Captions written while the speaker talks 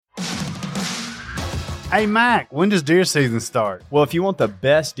Hey, Mac, when does deer season start? Well, if you want the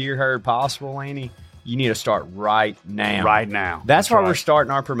best deer herd possible, Laney, you need to start right now. Right now. That's why right. we're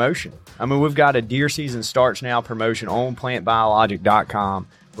starting our promotion. I mean, we've got a deer season starts now promotion on plantbiologic.com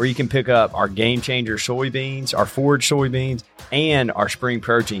where you can pick up our Game Changer soybeans, our forage soybeans, and our spring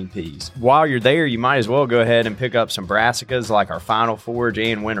protein peas. While you're there, you might as well go ahead and pick up some brassicas like our final forage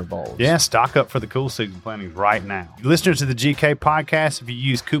and winter bulbs. Yeah, stock up for the cool season plantings right now. Listeners to the GK podcast, if you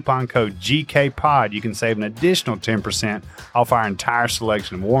use coupon code GKPOD, you can save an additional 10% off our entire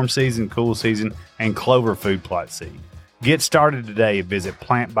selection of warm season, cool season, and clover food plot seed. Get started today. Visit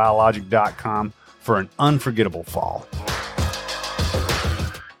plantbiologic.com for an unforgettable fall.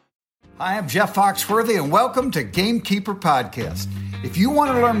 Hi, I'm Jeff Foxworthy, and welcome to Gamekeeper Podcast. If you want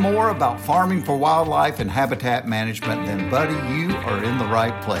to learn more about farming for wildlife and habitat management, then, buddy, you are in the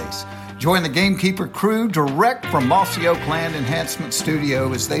right place. Join the Gamekeeper crew direct from Mossy Oak Land Enhancement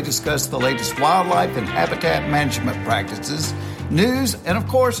Studio as they discuss the latest wildlife and habitat management practices, news, and, of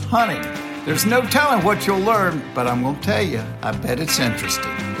course, hunting. There's no telling what you'll learn, but I'm going to tell you, I bet it's interesting.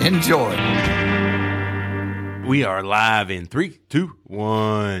 Enjoy. We are live in 3, 2,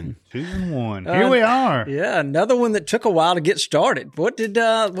 1. Season 1. Here we are. Yeah, another one that took a while to get started. What did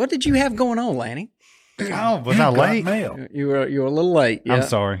you have going on, Lanny? Oh, was I late? You were a little late. Yeah. I'm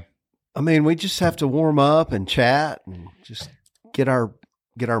sorry. I mean, we just have to warm up and chat and just get our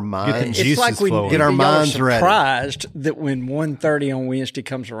minds. It's like we flowing. Get our minds ready. Surprised that when 1:30 on Wednesday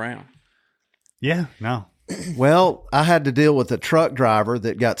comes around. Yeah, no. Well, I had to deal with a truck driver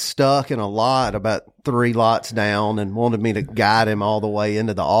that got stuck in a lot about 3 lots down and wanted me to guide him all the way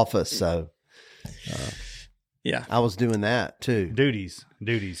into the office. So, yeah, I was doing that too. Duties,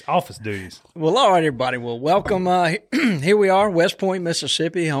 office duties. Well, all right, everybody. Well, welcome. Here we are, West Point,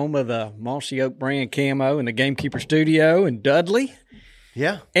 Mississippi, home of the Mossy Oak brand camo and the Gamekeeper Studio in Dudley.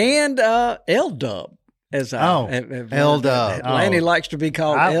 Yeah. And L-Dub. L-Dub. Lanny likes to be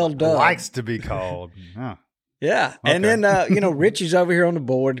called L-Dub. Likes to be called. Oh. Yeah. Okay. And then, Richie's over here on the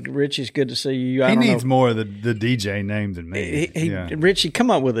board. Richie's good to see you. He needs more of the DJ name than me. Richie,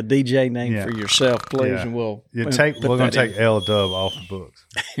 come up with a DJ name for yourself, please, and we're going to take L-Dub off the books.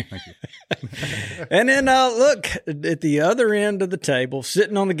 Thank you. And then, look, at the other end of the table,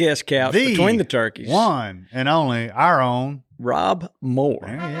 sitting on the guest couch between the turkeys. One and only our own Rob Moore.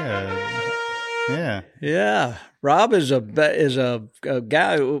 Yeah. Rob is a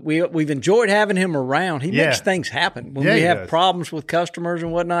guy we've enjoyed having him around. He makes things happen when we have problems with customers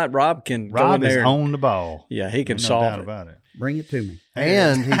and whatnot. Rob go in there is on the ball. Yeah, he can no solve doubt it. about it. Bring it to me.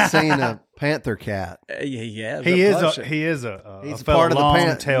 And he's seen a panther cat. He is a He's fellow part of the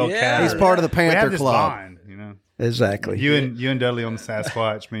long-tailed cat. He's part of the We have Panther this Club. bond, Exactly. You and Dudley on the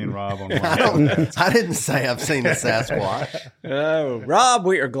Sasquatch, me and Rob on the I didn't say I've seen a Sasquatch. Oh, Rob,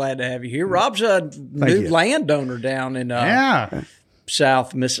 we are glad to have you here. Rob's a new landowner down in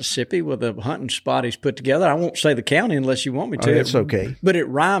South Mississippi with a hunting spot he's put together. I won't say the county unless you want me to. It's okay. But it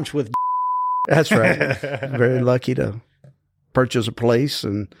rhymes with That's right. Very lucky to purchase a place,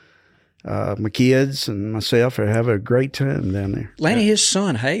 and my kids and myself are having a great time down there. Lanny, his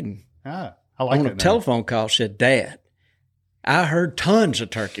son, Hayden. I like on a telephone call said, "Dad, I heard tons of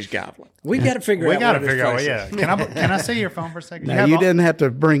turkeys gobbling. We got to figure out. We got to figure out. Yeah, can I see your phone for a second? Now, you didn't have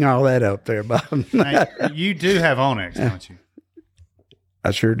to bring all that up there, Bob. You do have Onyx, don't you? I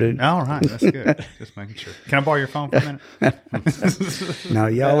sure do. All right, that's good. Just making sure. Can I borrow your phone for a minute? No,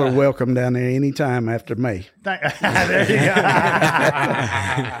 y'all are welcome down there anytime after May. There you go.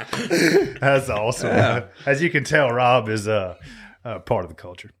 That's awesome. As you can tell, Rob is part of the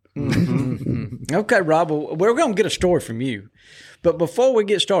culture. Mm-hmm. Okay, Rob, we're going to get a story from you. But before we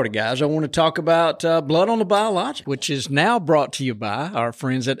get started, guys, I want to talk about Blood on the Biologic, which is now brought to you by our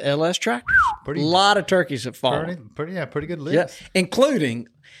friends at LS Tractors. A lot of turkeys have fallen. Pretty good list. Yeah, including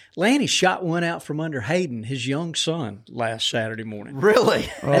Lanny shot one out from under Hayden, his young son, last Saturday morning. Really?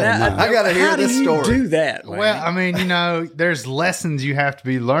 I got to hear this story. How do you do that, Lanny? Well, I mean, there's lessons you have to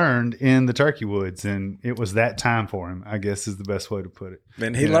be learned in the turkey woods, and it was that time for him, I guess is the best way to put it.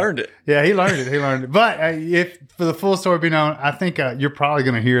 And he learned it. Yeah, he learned it. But if for the full story be known, I think you're probably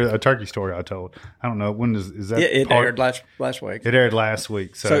going to hear a turkey story I told. I don't know. When is that? It aired last week. It aired last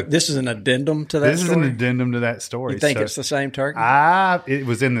week. So this is an addendum to that story? This is an addendum to that story. You think it's the same turkey? It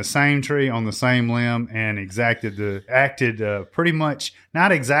was in the same tree on the same limb and acted pretty much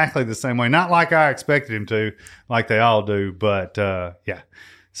not exactly the same way. Not like I expected him to, like they all do. But yeah.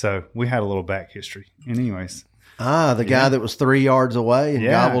 So we had a little back history. And anyways. The guy that was 3 yards away and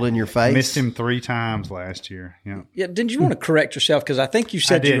gobbled in your face. Missed him 3 times last year. Yeah. Yeah, didn't you want to correct yourself? Because I think you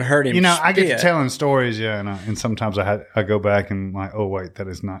said you heard him. I get to spit. telling stories, and sometimes I go back and like, oh wait, that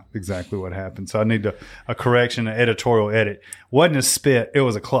is not exactly what happened. So I need a correction, an editorial edit. Wasn't a spit, it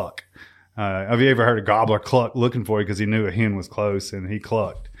was a cluck. Have you ever heard a gobbler cluck looking for you because he knew a hen was close and he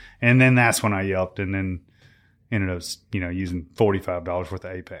clucked? And then that's when I yelped, and then ended up, using $45 worth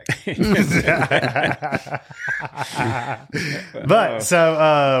of Apex. But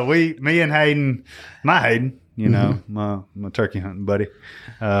so me and Hayden, my turkey hunting buddy.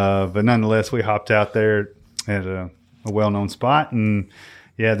 But nonetheless, we hopped out there at a well-known spot, and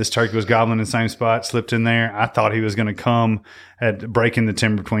this turkey was gobbling in the same spot, slipped in there. I thought he was going to come at breaking the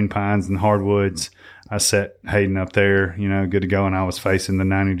timber between pines and hardwoods. I set Hayden up there, good to go, and I was facing the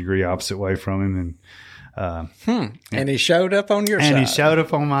 90-degree opposite way from him, and And he showed up on your side. And he showed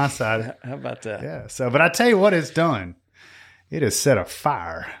up on my side. How about that? Yeah. So, but I tell you what it's done. It has set a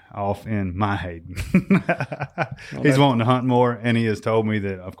fire off in my Hayden. He's wanting to hunt more, and he has told me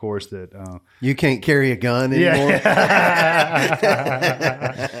that, of course, that you can't carry a gun anymore.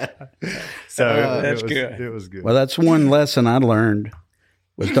 So that's good. It was good. Well, that's one lesson I learned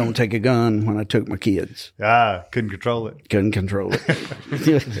was don't take a gun when I took my kids. Couldn't control it. Couldn't control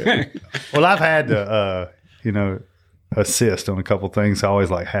it. Well, I've had to, assist on a couple things. So I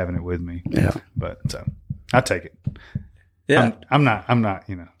always like having it with me. Yeah. But I take it. Yeah. I'm not,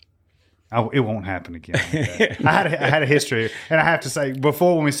 it won't happen again. Like I had a history, and I have to say,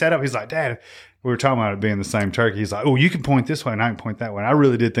 before when we set up, he's like, Dad, we were talking about it being the same turkey. He's like, oh, you can point this way and I can point that way. And I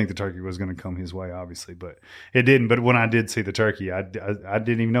really did think the turkey was going to come his way, obviously, but it didn't. But when I did see the turkey, I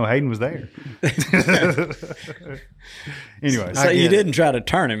didn't even know Hayden was there. Anyways. So you didn't try to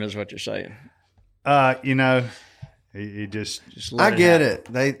turn him, is what you're saying. He just I get it.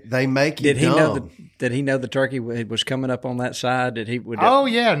 They make you dumb. Did he know the turkey was coming up on that side? Oh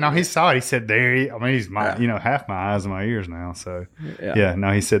yeah, no, he saw it. He said there. He's my half my eyes and my ears now. So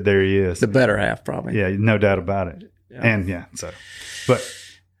no, he said there he is. The better half, probably. Yeah, no doubt about it. Yeah. And but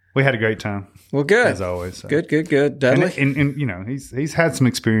we had a great time. Well, good as always. So. Good. Dudley, and he's had some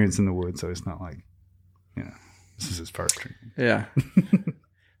experience in the woods, so it's not like this is his first trip. Yeah.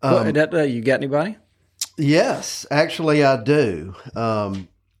 You got anybody? Yes, actually I do.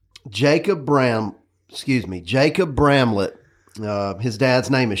 Jacob Bramlett. His dad's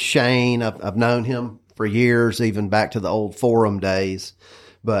name is Shane. I've known him for years, even back to the old forum days.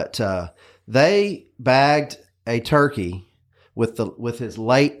 But they bagged a turkey with his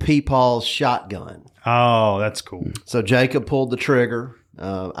late Peepaw's shotgun. Oh, that's cool. So Jacob pulled the trigger.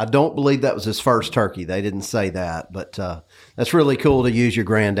 I don't believe that was his first turkey. They didn't say that, but that's really cool to use your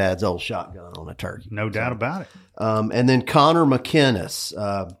granddad's old shotgun on a turkey. No doubt about it. And then Connor McInnes.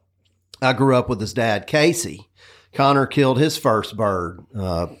 I grew up with his dad, Casey. Connor killed his first bird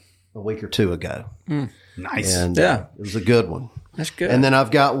a week or two ago. Nice. And it was a good one. That's good. And then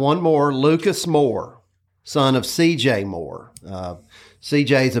I've got one more, Lucas Moore, son of CJ Moore.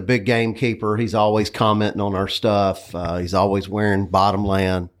 CJ's a big game keeper. He's always commenting on our stuff. He's always wearing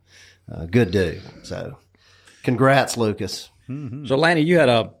Bottomland. Good dude. So congrats, Lucas. Mm-hmm. So Lanny,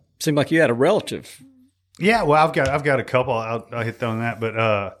 seemed like you had a relative. Yeah, well, I've got a couple. I'll hit on that.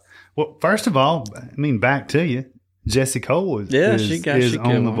 But well, first of all, back to you. Jessie Cole is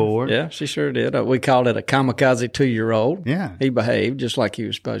on the board. Yeah, she sure did. We called it a kamikaze 2-year-old. Yeah. He behaved just like he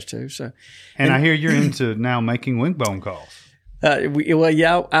was supposed to. So, and I hear you're into now making wing bone calls. I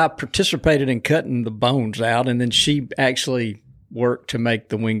participated in cutting the bones out, and then she actually worked to make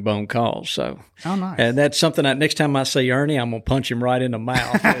the wing bone calls. So, oh, nice. And that's something that next time I see Ernie, I'm going to punch him right in the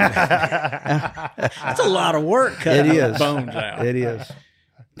mouth. That's a lot of work cutting the bones out. It is.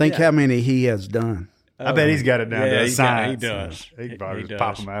 Think how many he has done. I bet he's got it down to a science. He does. He can probably just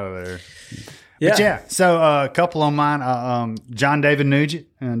pop them out of there. Yeah. But so a couple on mine. John David Nugent.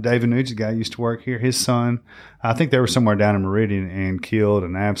 David Nugent, guy used to work here. His son, I think they were somewhere down in Meridian and killed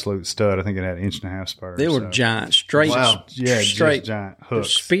an absolute stud. I think it had 1.5 spurs. They were giant, straight giant hooks.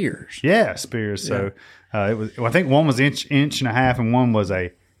 Spears. Yeah, spears. So it was. Well, I think one was inch and a half, and one was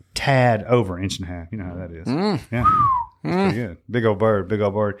a tad over 1.5 inches. You know how that is. Yeah. Pretty good. Big old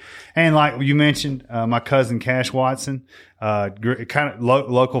bird. And like you mentioned, my cousin Cash Watson, kind of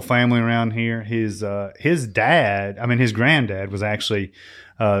local family around here. His dad, his granddad was actually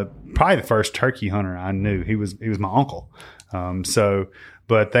probably the first turkey hunter I knew. He was my uncle.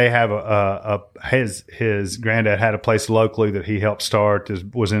 But they have his granddad had a place locally that he helped start.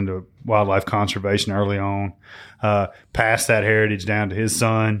 Was into wildlife conservation early on. Passed that heritage down to his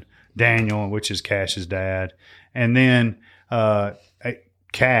son Daniel, which is Cash's dad. And then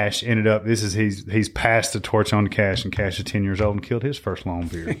Cash ended up. He's passed the torch on to Cash, and Cash is 10 years old and killed his first long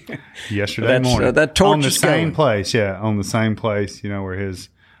beer yesterday morning. That torch on the is same going. place, on the same place, where his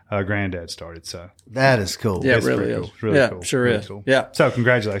granddad started. So That is cool. Yeah, it it's really pretty is. cool. It's really Yeah, cool. sure Really is. cool. Yeah. So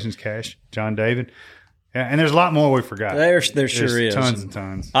congratulations, Cash, John David. Yeah, and there's a lot more we forgot. There sure is. Tons and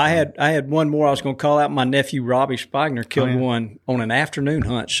tons. I had one more I was going to call out. My nephew Robbie Spigner killed one on an afternoon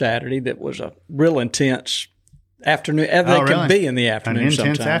hunt Saturday that was a real intense afternoon. They really? can be in the afternoon An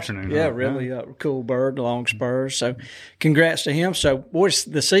intense sometimes. afternoon Yeah, hunt, really cool bird, long spurs. So congrats to him. So, boys,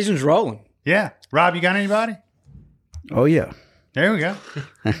 the season's rolling. Yeah. Rob, you got anybody? Oh yeah. There we go.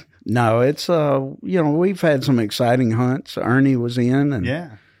 No, it's we've had some exciting hunts. Ernie was in, and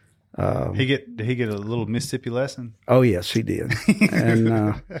Yeah. Did he get a little Mississippi lesson? oh yes, he did,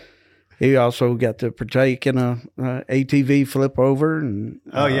 and he also got to partake in a ATV flip over and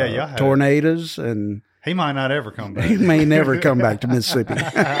Oh, yeah, y'all had it. tornadoes, and He might not ever come he back. may never come back to Mississippi.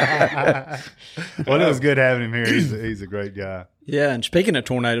 Well, it was good having him here. He's a great guy. Yeah, and speaking of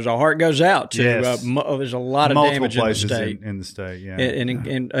tornadoes, our heart goes out to. Yes. There's a lot of Multiple damage in the places state. in the state. Yeah.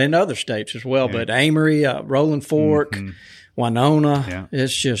 and in other states as well. But Amory, Rolling Fork, Winona, Yeah.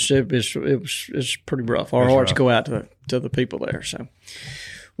 it's just it's pretty rough. Our It's hearts rough. go out to the people there. So,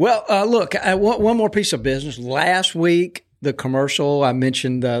 well, look, I want one more piece of business. Last week, the commercial I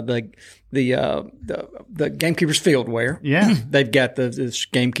mentioned the Gamekeepers Field Wear. Yeah. They've got this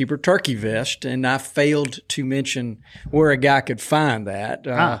Gamekeeper turkey vest, and I failed to mention where a guy could find that.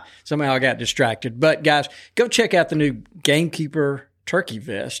 Somehow I got distracted. But guys, go check out the new Gamekeeper turkey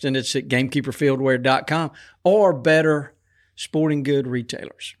vest, and it's at gamekeeperfieldwear.com or better sporting good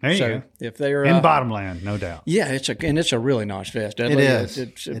retailers. There you so go. if they're In Bottomland, no doubt. yeah, it's a really nice vest. It is.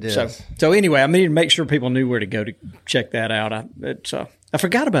 It is. So anyway, I needed to make sure people knew where to go to check that out. I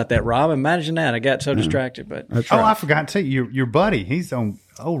forgot about that, Rob. Imagine that. I got so distracted, but That's Oh, right. I forgot to tell you, your buddy. He's on.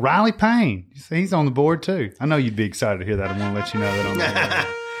 Oh, Riley Payne. He's on the board too. I know you'd be excited to hear that. I want to let you know that on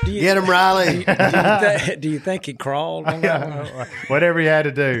the Get him, Riley. do you think he crawled on that one? whatever he had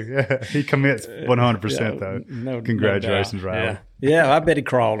to do. He commits 100% though. No, Congratulations, no doubt. Riley. Yeah, I bet he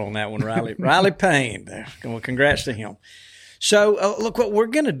crawled on that one, Riley. Riley Payne. Well, congrats to him. So, look, what we're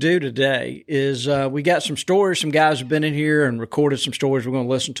going to do today is we got some stories. Some guys have been in here and recorded some stories. We're going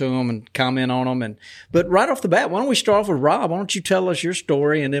to listen to them and comment on them. But right off the bat, why don't we start off with Rob? Why don't you tell us your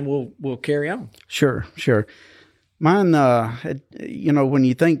story, and then we'll carry on. Sure. Mine, when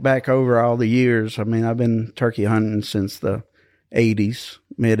you think back over all the years, I mean, I've been turkey hunting since the 80s,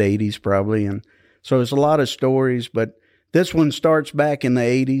 mid 80s probably. And so it's a lot of stories, but this one starts back in the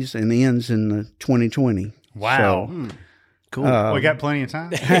 80s and ends in the 2020. Wow. So, Cool. We got plenty of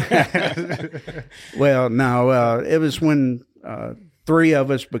time. well, no, it was when three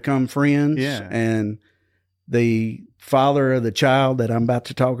of us become friends. Yeah. And the father of the child that I'm about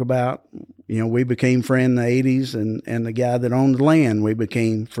to talk about, we became friends in the 80s, and the guy that owned the land, we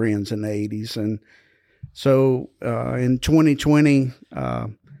became friends in the 80s. And so in 2020,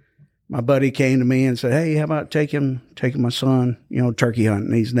 my buddy came to me and said, "Hey, how about taking my son, turkey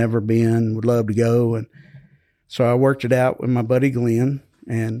hunting? He's never been, would love to go." And so I worked it out with my buddy Glenn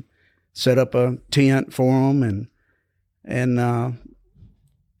and set up a tent for him, and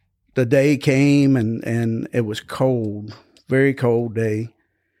the day came and it was cold, very cold day.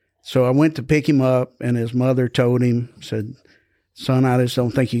 So I went to pick him up, and his mother told him, said, "Son, I just don't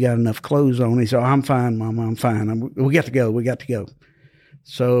think you got enough clothes on." He said, "Oh, I'm fine, Mom, I'm fine. We got to go.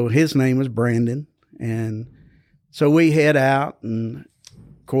 So his name was Brandon. And so we head out, and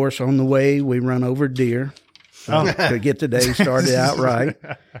of course, on the way, we run over deer to get the day started out right.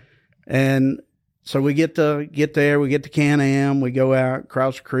 And so we get there, we get to Can-Am, we go out,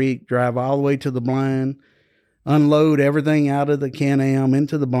 cross the creek, drive all the way to the blind, unload everything out of the Can-Am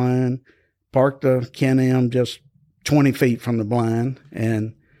into the blind, park the Can-Am just 20 feet from the blind,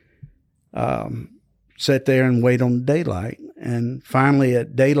 and sit there and wait on the daylight. And finally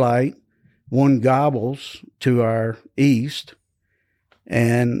at daylight, one gobbles to our east,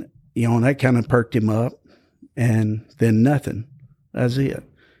 and, that kind of perked him up, and then nothing. That's it.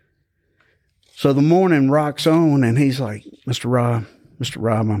 So the morning rocks on, and he's like, Mr.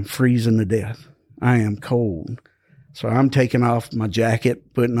 Rob, I'm freezing to death. I am cold. So I'm taking off my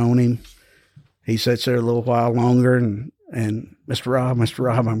jacket, putting on him. He sits there a little while longer, and Mr.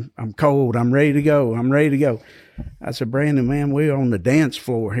 Rob, I'm cold. I'm ready to go. I said, Brandon, man, we're on the dance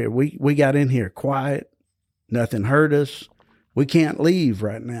floor here. We got in here quiet. Nothing hurt us. We can't leave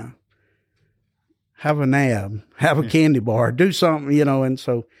right now. Have a nab, have a candy bar, do something, and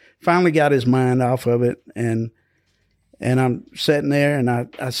so finally got his mind off of it. And I'm sitting there, and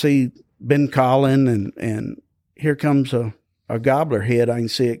I see Ben calling, and here comes a a gobbler head. I can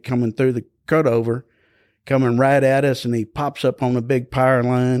see it coming through the cutover, coming right at us, and he pops up on a big power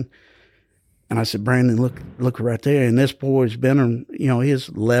line. And I said, Brandon, look right there. And this boy's been, he was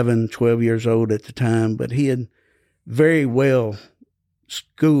 11, 12 years old at the time, but he had very well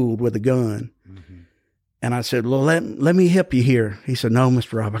schooled with a gun. Mm-hmm. And I said, well, let me help you here. He said, no,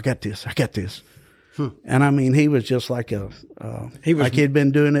 Mr. Rob, I got this. And I mean, he was just like like he'd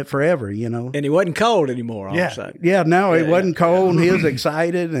been doing it forever, And he wasn't cold anymore. All of a sudden. Yeah, no, he wasn't cold. He was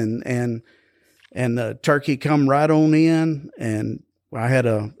excited, and the turkey come right on in, and I had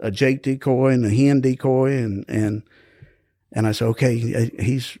a Jake decoy and a hen decoy, and I said, okay,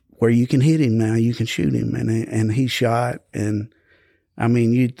 he's where you can hit him now, you can shoot him, and he shot, and I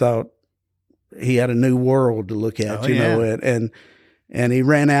mean, you thought he had a new world to look at, and he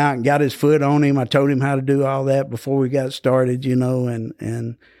ran out and got his foot on him. I told him how to do all that before we got started,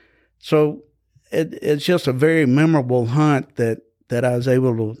 and so it's just a very memorable hunt that I was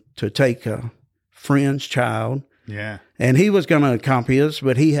able to take a friend's child. Yeah. And he was going to accompany us,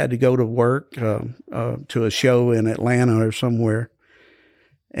 but he had to go to work to a show in Atlanta or somewhere.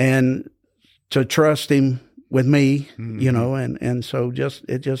 And to trust him with me, mm-hmm. And so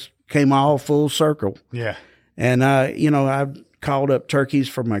it just came all full circle. Yeah. And, I called up turkeys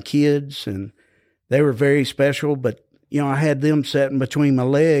for my kids, and they were very special, but, I had them sitting between my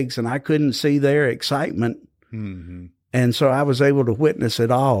legs, and I couldn't see their excitement. Mm-hmm. And so I was able to witness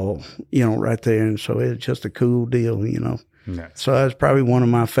it all, right there. And so it was just a cool deal, So that's probably one of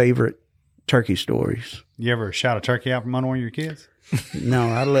my favorite turkey stories. You ever shot a turkey out from under one of your kids? No,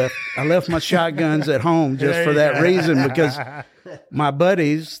 I left my shotguns at home just for that reason, because my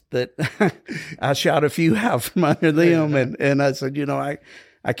buddies that I shot a few out from under them, and I said,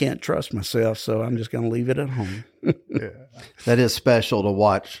 I can't trust myself, so I'm just going to leave it at home. That is special to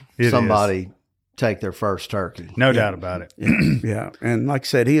watch somebody take their first turkey. No doubt about it. Yeah. And like I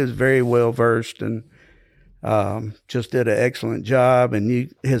said, he is very well versed and just did an excellent job.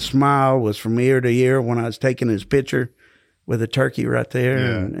 And his smile was from ear to ear when I was taking his picture with a turkey right there.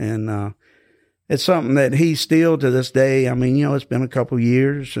 Yeah. And it's something that he still to this day, I mean, it's been a couple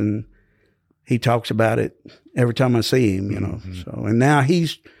years, and he talks about it every time I see him, Mm-hmm. So, and now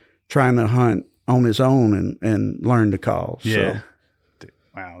he's trying to hunt on his own and learn to call. Yeah. So.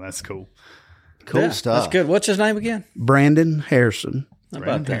 Wow, that's cool. Cool stuff. That's good. What's his name again? Brandon Harrison. How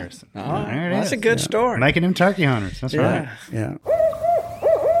about that? Harrison. Oh, that's a good story. Making them turkey hunters. That's right. Yeah.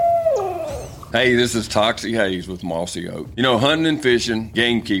 Hey, this is Toxie Hayes with Mossy Oak. Hunting and fishing,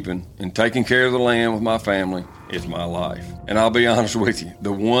 game keeping, and taking care of the land with my family is my life. And I'll be honest with you,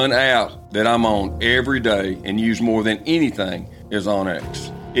 the one app that I'm on every day and use more than anything is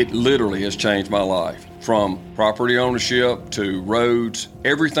OnX. It literally has changed my life. From property ownership to roads,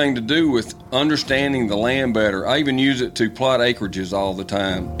 everything to do with understanding the land better. I even use it to plot acreages all the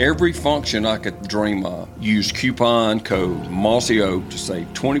time. Every function I could dream of. Use coupon code Mossy Oak to save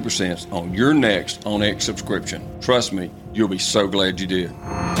 20% on your next OnX subscription. Trust me, you'll be so glad you did.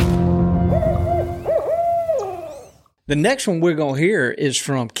 The next one we're going to hear is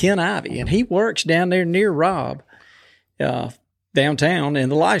from Ken Ivey, and he works down there near Rob, downtown in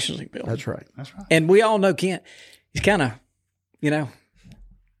the licensing building. That's right. And we all know Kent. He's kind of,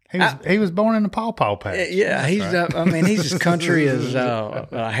 He was born in the pawpaw patch. Yeah, he's. Right. He's as country as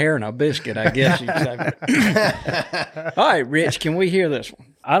a hair and a biscuit, I guess you'd say. All right, Rich, can we hear this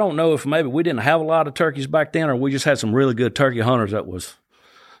one? I don't know if maybe we didn't have a lot of turkeys back then, or we just had some really good turkey hunters that was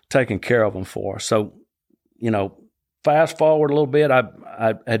taking care of them for us. So, fast forward a little bit,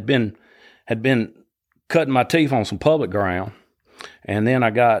 I had been cutting my teeth on some public ground. And then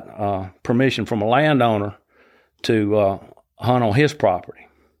I got permission from a landowner to hunt on his property.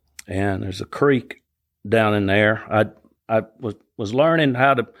 And there's a creek down in there. I was learning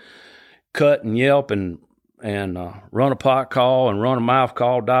how to cut and yelp and run a pot call and run a mouth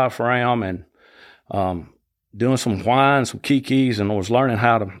call, diaphragm, and doing some whines, some kikis, and I was learning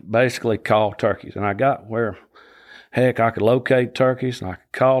how to basically call turkeys. And I got where, heck, I could locate turkeys and I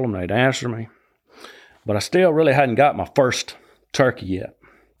could call them, they'd answer me. But I still really hadn't got my first turkey yet.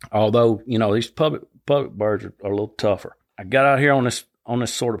 Although, these public birds are a little tougher. I got out here on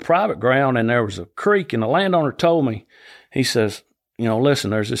this sort of private ground, and there was a creek, and the landowner told me, he says, listen,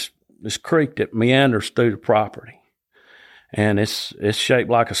 there's this creek that meanders through the property, and it's shaped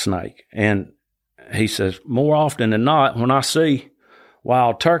like a snake. And he says, more often than not, when I see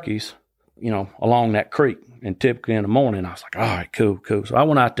wild turkeys, along that creek, and typically in the morning, I was like, all right, cool. So I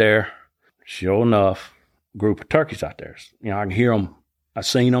went out there. Sure enough, group of turkeys out there. I can hear them. I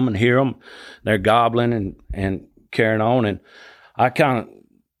seen them and hear them. They're gobbling and carrying on. And I kind of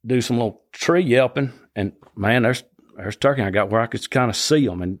do some little tree yelping. And, man, there's turkey I got where I could kind of see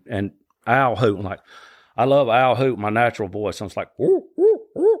them and owl hooting. Like, I love owl hoot, my natural voice. I was like, woo, woo,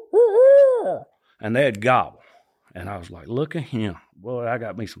 woo, woo, and they'd gobble. And I was like, look at him. Boy, I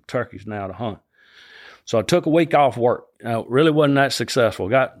got me some turkeys now to hunt. So I took a week off work. Really wasn't that successful.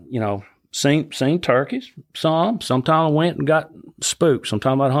 Got, seen turkeys, sometimes I went and got spooked.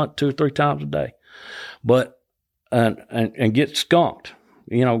 Sometimes I'd hunt 2 or 3 times a day. But, and get skunked.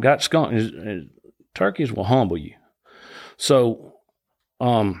 Got skunked. Turkeys will humble you. So,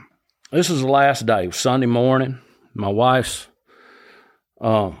 this was the last day. It was Sunday morning. My wife's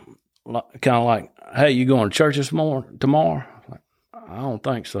kind of like, hey, you going to church tomorrow? Like, I don't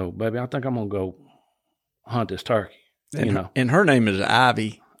think so, baby. I think I'm going to go hunt this turkey. And her name is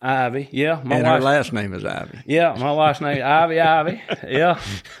Ivy. Ivy, yeah. Her last name is Ivy. Yeah, my wife's name is Ivy. Yeah.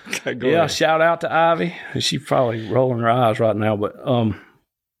 Okay, go yeah, ahead. Shout out to Ivy. She's probably rolling her eyes right now, but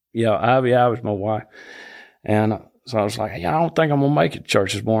Ivy's my wife. And so I was like, I don't think I'm going to make it to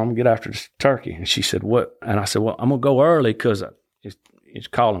church this morning. I'm going to get after this turkey. And she said, what? And I said, well, I'm going to go early because it's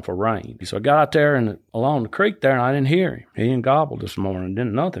calling for rain. So I got out there along the creek there, and I didn't hear him. He didn't gobble this morning.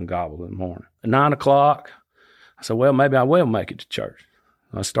 Nothing gobbled this morning. At 9 o'clock, I said, well, maybe I will make it to church.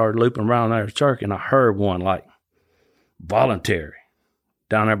 I started looping around there to church, and I heard one like voluntary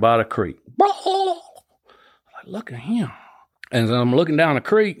down there by the creek. I'm like, look at him. And then I'm looking down the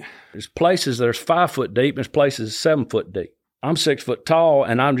creek. There's places there's 5 foot deep, and there's places 7 foot deep. I'm 6 foot tall,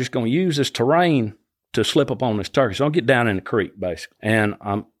 and I'm just going to use this terrain to slip up on this turkey. So I'll get down in the creek, basically. And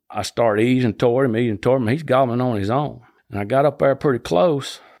I start easing toward him. He's gobbling on his own. And I got up there pretty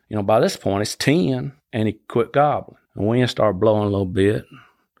close. By this point, it's 10, and he quit gobbling. The wind started blowing a little bit.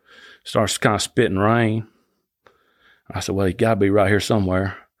 Starts kind of spitting rain. I said, well, he got to be right here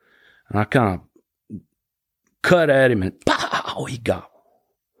somewhere. And I kind of cut at him, and pow, he gobbled.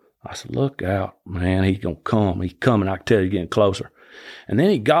 I said, look out, man, he's going to come. He's coming. I can tell he's getting closer. And then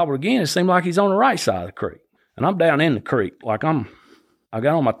he gobbled again. It seemed like he's on the right side of the creek. And I'm down in the creek. Like I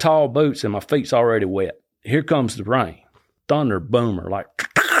got on my tall boots, and my feet's already wet. Here comes the rain. Thunder boomer, like,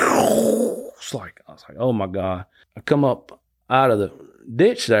 it's like, I was like, oh my God. I come up out of the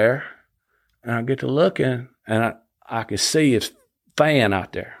ditch there, and I get to looking, and I could see his fan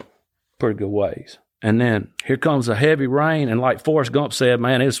out there pretty good ways. And then here comes a heavy rain, and like Forrest Gump said,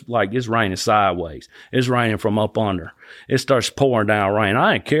 man, it's raining sideways. It's raining from up under. It starts pouring down rain.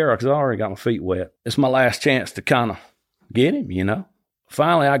 I didn't care because I already got my feet wet. It's my last chance to kind of get him,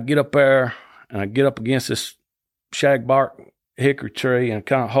 Finally, I get up there, and I get up against this shagbark hickory tree and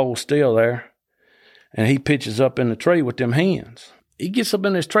kind of hold still there. And he pitches up in the tree with them hands. He gets up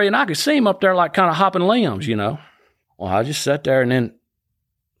in this tree, and I could see him up there like kind of hopping limbs, Well, I just sat there and then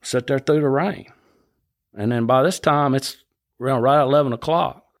sat there through the rain. And then by this time, it's around right at 11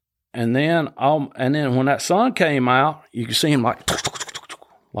 o'clock. And then when that sun came out, you could see him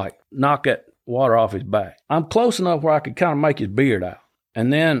like knock that water off his back. I'm close enough where I could kind of make his beard out.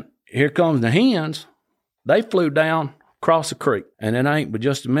 And then here comes the hens. They flew down across the creek. And it ain't but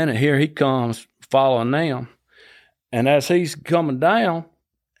just a minute, here he comes following them. And as he's coming down,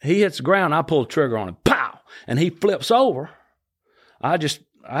 he hits the ground. I pull the trigger on him. Pow! And he flips over. I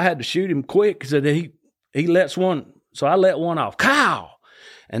had to shoot him quick because he lets one. So I let one off. Cow!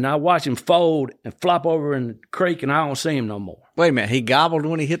 And I watch him fold and flop over in the creek, and I don't see him no more. Wait a minute. He gobbled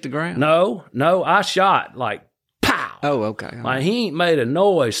when he hit the ground? No. I shot like pow. Oh, okay. Like he ain't made a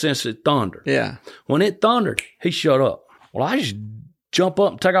noise since it thundered. Yeah. When it thundered, he shut up. Well, I just jump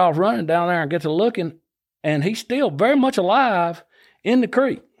up and take off running down there and get to looking, and he's still very much alive in the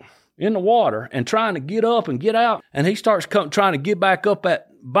creek, in the water, and trying to get up and get out. And he starts trying to get back up that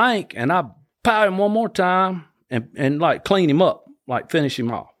bank, and I pow him one more time and like clean him up, like finish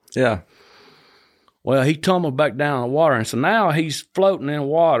him off. Yeah. Well, he tumbled back down in the water, and so now he's floating in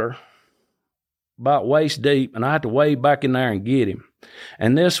water about waist deep, and I had to wade back in there and get him.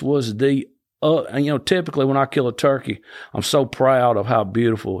 And this was typically when I kill a turkey, I'm so proud of how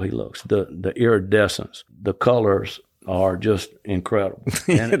beautiful he looks. The iridescence, the colors are just incredible.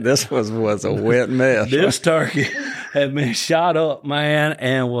 And this was a wet mess. This turkey had been shot up, man,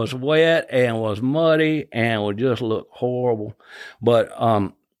 and was wet and was muddy and would just look horrible. But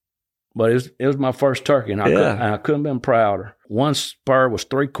it was my first turkey, and I couldn't have been prouder. One spur was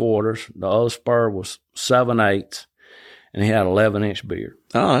 3/4, the other spur was 7/8, and he had 11-inch beard.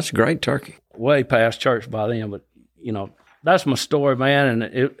 Oh, that's a great turkey. Way past church by then, but that's my story, man,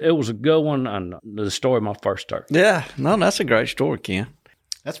 and it was a good one. And the story of my first turkey. Yeah, no, that's a great story, Ken.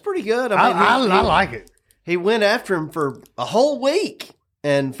 That's pretty good. I like it. He went after him for a whole week.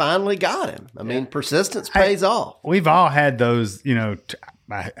 and finally got him. I mean, persistence pays off. We've all had those,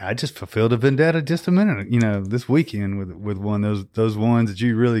 I just fulfilled a vendetta just a minute, this weekend with one of those ones that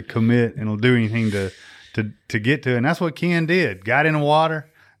you really commit and will do anything to get to. And that's what Ken did. Got in the water,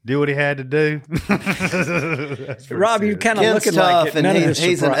 did what he had to do. Rob, you kind of Ken's looking tough, like it. and None of this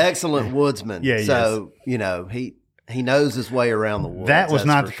he's an surprised. excellent woodsman. Yeah, he so, he knows his way around the woods. That was that's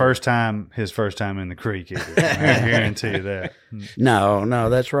not for the sure. his first time in the creek either. I guarantee you that. No,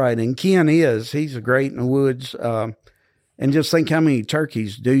 that's right. And Ken he's great in the woods. And just think how many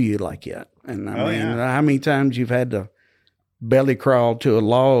turkeys do you like yet? And I mean, how many times you've had to belly crawl to a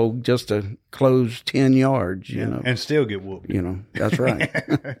log just to close 10 yards, And still get whooped. That's right.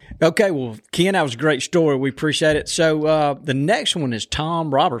 Okay, well, Ken, that was a great story. We appreciate it. So the next one is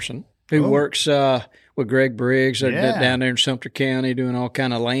Tom Robertson, who works with Greg Briggs. They're down there in Sumter County doing all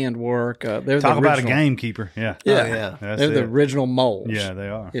kind of land work. They're Talk the about a original, gamekeeper. Yeah. Yeah, That's they're the it. original moles. Yeah, they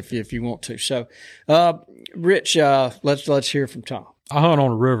are. If you want to. So, Rich, let's hear from Tom. I hunt on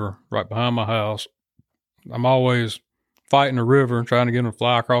the river right behind my house. I'm always fighting the river and trying to get them to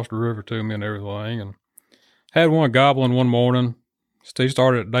fly across the river to me and everything. And had one gobbling one morning. He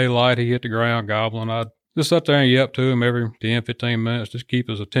started at daylight. He hit the ground gobbling. I'd just sit there and yelp to him every 10, 15 minutes, just keep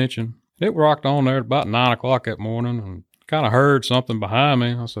his attention. It rocked on there at about 9 o'clock that morning and kind of heard something behind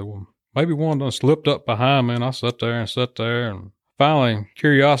me. I said, well, maybe one done slipped up behind me. And I sat there and finally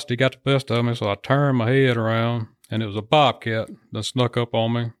curiosity got the best of me. So I turned my head around and it was a bobcat that snuck up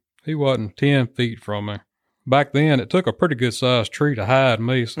on me. He wasn't 10 feet from me. Back then, it took a pretty good sized tree to hide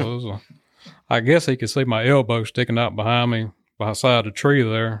me. So I guess he could see my elbow sticking out behind me, beside the tree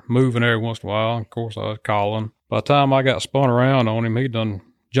there, moving every once in a while. Of course, I was calling. By the time I got spun around on him, he done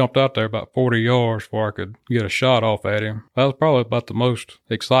jumped out there about 40 yards before I could get a shot off at him. That was probably about the most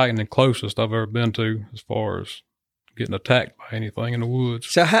exciting and closest I've ever been to as far as getting attacked by anything in the woods.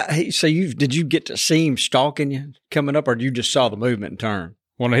 So, did you get to see him stalking you coming up, or you just saw the movement and turn?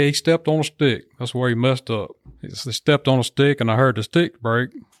 When he stepped on a stick, that's where he messed up. He stepped on a stick, and I heard the stick break,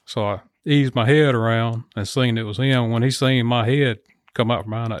 so I eased my head around and seen it was him. When he seen my head come out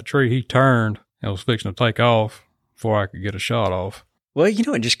from behind that tree, he turned and was fixing to take off before I could get a shot off. Well,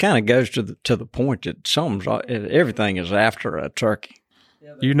 it just kind of goes to the point that everything is after a turkey.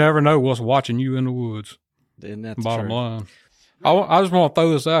 You never know what's watching you in the woods. Isn't that the Bottom truth? line. I just want to throw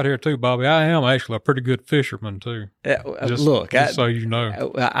this out here too, Bobby. I am actually a pretty good fisherman too. Just so you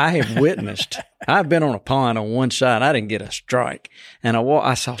know. I have witnessed. I've been on a pond on one side. I didn't get a strike, and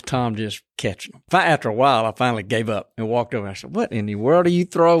I saw Tom just catching them. After a while, I finally gave up and walked over. I said, "What in the world are you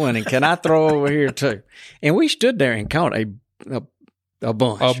throwing? And can I throw over here too?" And we stood there and caught a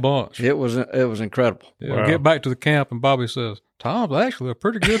bunch. A bunch. It was incredible. Yeah, wow. Get back to the camp, and Bobby says, "Tom's actually a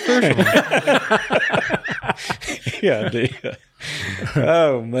pretty good fisherman." Yeah, I did.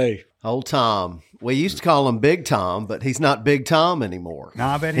 Oh, me. Old Tom. We used to call him Big Tom, but he's not Big Tom anymore. No,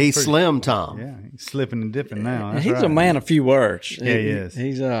 I bet he's Slim Tom. Yeah, he's slipping and dipping now. That's he's right. a man of few words. Yeah, he is.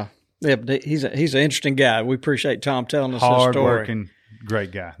 He's an interesting guy. We appreciate Tom telling us his hard story. working,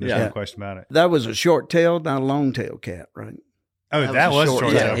 great guy. There's no question about it. That was a short-tailed, not a long-tailed cat, right? Oh, that was short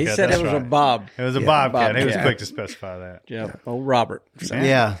tail. Yeah, he said it was a bob. It was a bobcat. He was quick to specify that. Yeah, old Robert. So.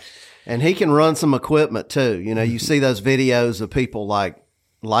 Yeah, and he can run some equipment too. You see those videos of people like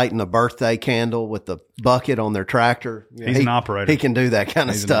lighting a birthday candle with the bucket on their tractor. He's an operator. He can do that kind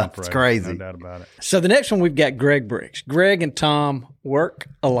of stuff. It's crazy. No doubt about it. So the next one, we've got Greg Briggs. Greg and Tom work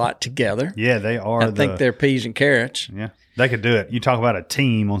a lot together. Yeah, they are. I think they're peas and carrots. Yeah, they could do it. You talk about a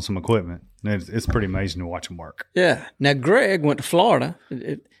team on some equipment. It's pretty amazing to watch them work. Yeah. Now, Greg went to Florida.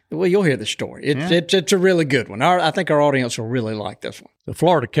 Well, you'll hear the story. It's a really good one. I think our audience will really like this one. The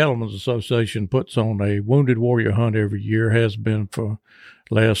Florida Cattlemen's Association puts on a Wounded Warrior hunt every year, has been for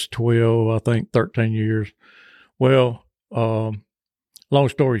last 13 years. Well, long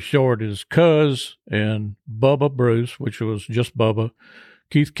story short is Cuz and Bubba Bruce, which was just Bubba,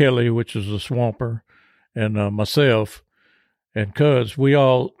 Keith Kelly, which is a swamper, and myself and Cuz, we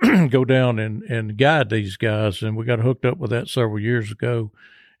all go down and guide these guys, and we got hooked up with that several years ago.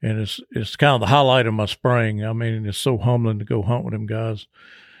 And it's kind of the highlight of my spring. I mean, it's so humbling to go hunt with them guys.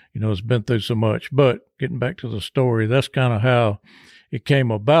 It's been through so much. But getting back to the story, that's kind of how it came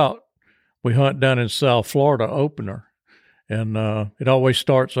about. We hunt down in South Florida opener, and it always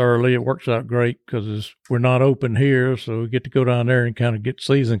starts early. It works out great because we're not open here, so we get to go down there and kind of get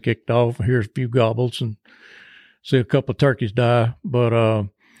season kicked off. Here's a few gobbles and see a couple of turkeys die. But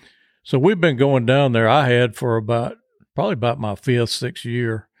so we've been going down there. I had for probably about my 5th, 6th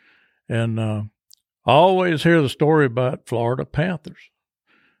year. And I always hear the story about Florida Panthers.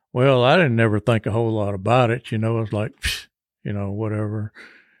 Well, I didn't never think a whole lot about it. It's like, whatever,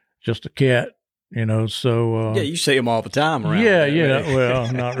 just a cat, so. Yeah, you see them all the time around. Yeah.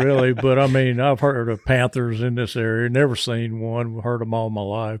 Well, not really, but I mean, I've heard of panthers in this area, never seen one, heard them all my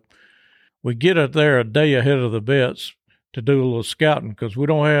life. We get up there a day ahead of the vets to do a little scouting because we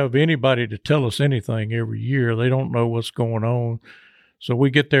don't have anybody to tell us anything every year. They don't know what's going on. So we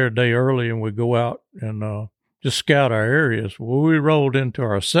get there a day early and we go out and just scout our areas. Well, we rolled into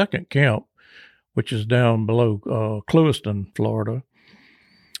our second camp, which is down below Clewiston, Florida.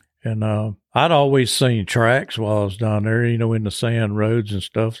 And I'd always seen tracks while I was down there, in the sand roads and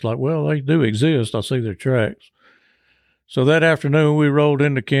stuff. It's like, well, they do exist. I see their tracks. So that afternoon, we rolled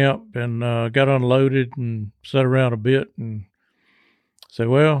into camp and got unloaded and sat around a bit and said,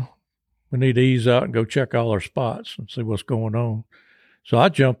 well, we need to ease out and go check all our spots and see what's going on. So I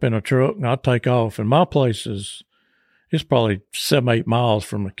jump in a truck and I take off. And my place it's probably 7-8 miles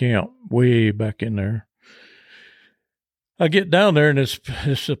from the camp, way back in there. I get down there and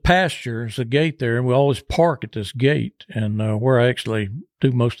it's a pasture, it's a gate there, and we always park at this gate. And where I actually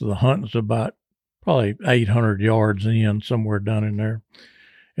do most of the hunting is about probably 800 yards in, somewhere down in there.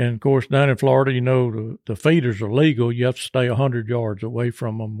 And, of course, down in Florida, the feeders are legal. You have to stay 100 yards away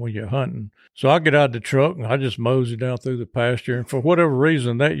from them when you're hunting. So I get out of the truck, and I just mosey down through the pasture. And for whatever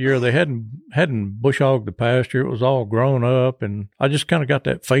reason, that year they hadn't bush hogged the pasture. It was all grown up, and I just kind of got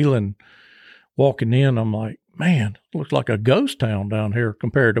that feeling walking in. I'm like, man, it looks like a ghost town down here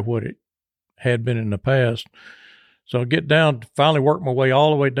compared to what it had been in the past. So I get down, finally work my way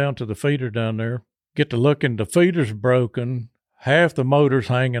all the way down to the feeder down there. Get to looking, the feeder's broken, half the motor's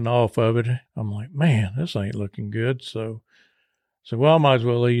hanging off of it. I'm like, man, this ain't looking good. So well, I might as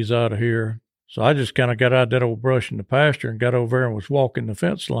well ease out of here. So I just kind of got out of that old brush in the pasture and got over there and was walking the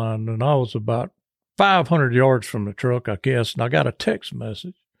fence line. And I was about 500 yards from the truck, I guess, and I got a text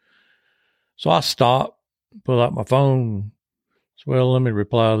message. So I stopped, pull out my phone. So, well, let me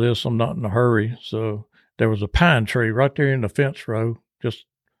reply to this. I'm not in a hurry. So there was a pine tree right there in the fence row, just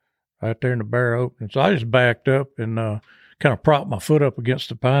right there in the bare opening. So I just backed up and kind of propped my foot up against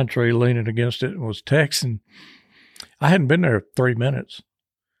the pine tree, leaning against it, and was texting. I hadn't been there 3 minutes.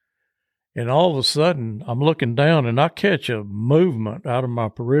 And all of a sudden, I'm looking down, and I catch a movement out of my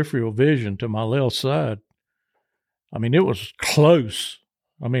peripheral vision to my left side. I mean, it was close.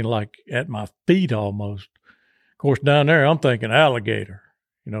 I mean, like at my feet almost. Of course, down there, I'm thinking alligator,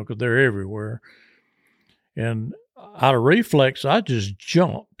 because they're everywhere. And out of reflex, I just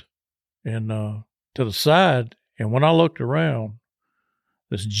jumped and to the side. And when I looked around,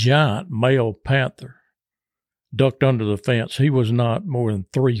 this giant male panther ducked under the fence. He was not more than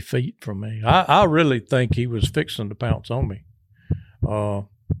 3 feet from me. I really think he was fixing to pounce on me.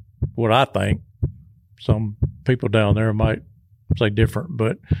 What I think. Some people down there might say different,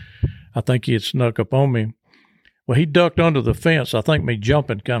 but I think he had snuck up on me. Well, he ducked under the fence. I think me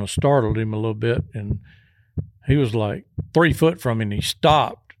jumping kind of startled him a little bit, and he was like 3 foot from me, and he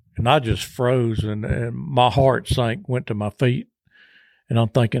stopped, and I just froze, and my heart sank, went to my feet, and I'm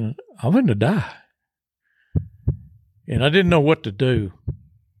thinking, I'm going to die. And I didn't know what to do,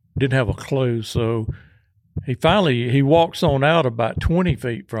 didn't have a clue, so he walks on out about 20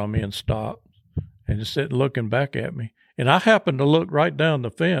 feet from me and stops, and just sitting looking back at me. And I happened to look right down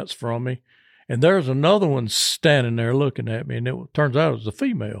the fence from me, and there's another one standing there looking at me, and it turns out it was a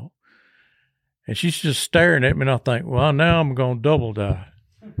female. And she's just staring at me, and I think, well, now I'm going to double die.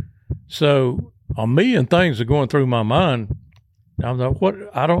 So a million things are going through my mind. I'm like, what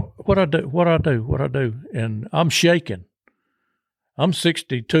I do? And I'm shaking. I'm a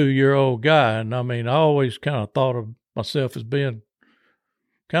 62-year-old guy, and I mean, I always kind of thought of myself as being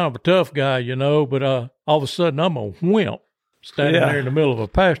kind of a tough guy, but all of a sudden I'm a wimp standing there in the middle of a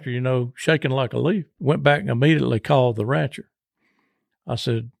pasture, shaking like a leaf. Went back and immediately called the rancher. He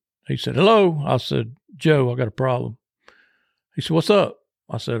said, hello. I said, Joe, I got a problem. He said, what's up?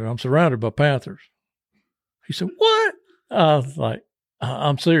 I said, I'm surrounded by panthers. He said, what? I was like,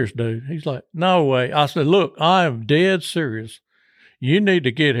 I'm serious, dude. He's like, no way. I said, look, I am dead serious. You need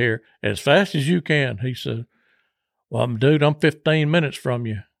to get here as fast as you can. He said, well, dude, I'm 15 minutes from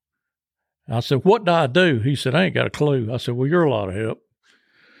you. I said, what do I do? He said, I ain't got a clue. I said, well, you're a lot of help.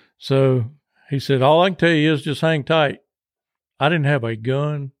 So he said, all I can tell you is just hang tight. I didn't have a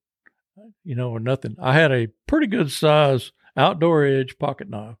gun, or nothing. I had a pretty good size outdoor edge pocket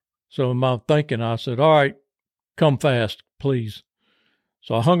knife. So in my thinking, I said, all right, come fast, please.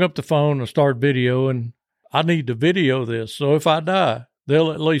 So I hung up the phone and started videoing. I need to video this. So if I die,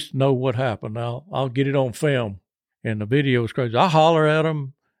 they'll at least know what happened. I'll get it on film. And the video was crazy. I holler at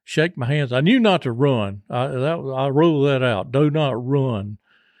them, shake my hands. I knew not to run. I ruled that out. Do not run.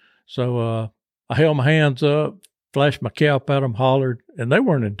 So I held my hands up, flashed my cap at them, hollered, and they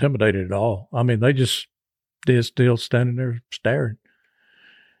weren't intimidated at all. I mean, they just did still standing there staring.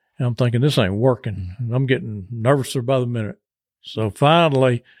 And I'm thinking, this ain't working. And I'm getting nervouser by the minute. So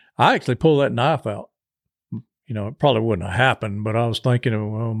finally, I actually pulled that knife out. You know, it probably wouldn't have happened, but I was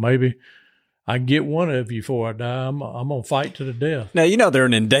thinking, well, maybe I can get one of you before I die. I'm going to fight to the death. Now, you know they're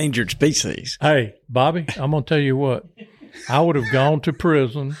an endangered species. Hey, Bobby, I'm going to tell you what. I would have gone to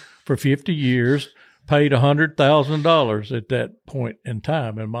prison for 50 years, paid $100,000 at that point in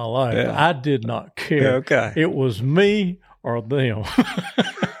time in my life. Yeah. I did not care. Okay. It was me or them.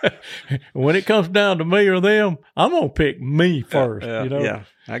 When it comes down to me or them, I'm going to pick me first. You know? Yeah,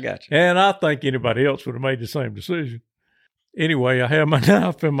 I got you. And I think anybody else would have made the same decision. Anyway, I have my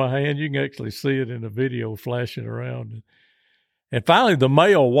knife in my hand. You can actually see it in the video flashing around. And finally, the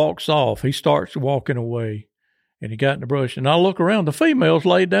male walks off. He starts walking away, and he got in the brush. And I look around. The female's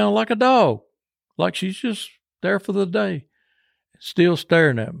laid down like a dog, like she's just there for the day, still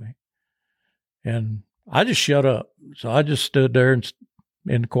staring at me. And I just shut up. So I just stood there in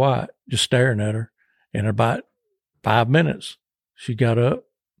the quiet, just staring at her. And about 5 minutes, she got up,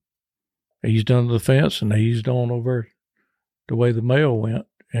 eased under the fence, and eased on over the way the male went.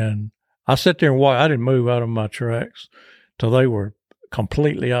 And I sat there and watched. I didn't move out of my tracks till they were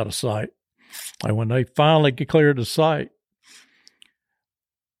completely out of sight. And when they finally cleared the sight,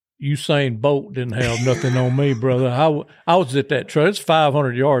 Usain Bolt didn't have nothing on me, brother. I was at that truck. It's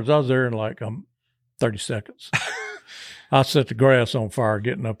 500 yards. I was there in like 30 seconds. I set the grass on fire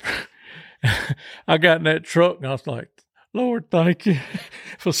getting up. I got in that truck, and I was like, Lord, thank you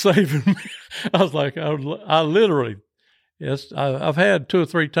for saving me. I was like, I literally, yes, I've had 2 or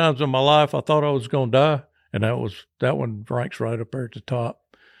 3 times in my life I thought I was going to die, and that one ranks right up there at the top.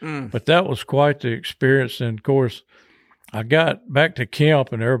 But that was quite the experience. And, of course, I got back to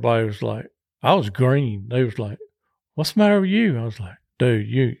camp, and everybody was like, I was green. They was like, what's the matter with you? I was like, dude,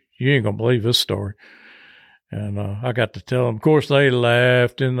 you ain't going to believe this story. And I got to tell them. Of course, they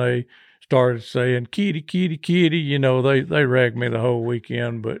laughed, and they started saying, kitty, kitty, kitty. You know, they ragged me the whole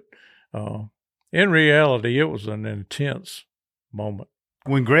weekend. But in reality, it was an intense moment.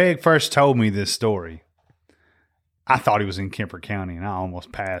 When Greg first told me this story, I thought he was in Kemper County, and I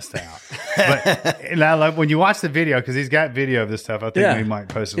almost passed out. But now, like, when you watch the video, because he's got video of this stuff, I think we might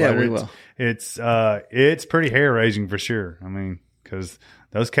post it later. We will. It's pretty hair raising for sure. I mean, because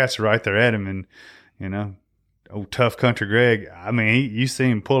those cats are right there at him, and you know, old tough country Greg. I mean, you see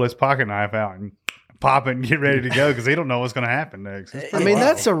him pull his pocket knife out and pop it and get ready to go because he don't know what's going to happen next. I mean,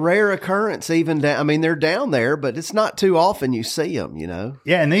 that's a rare occurrence. Even down, I mean, they're down there, but it's not too often you see them. You know.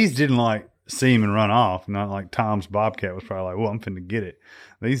 Yeah, and these didn't like see him and run off. Not like Tom's Bobcat was probably like, well, I'm finna get it.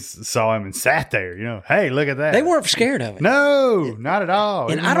 These saw him and sat there, you know, hey, look at that. They weren't scared of it. No, not at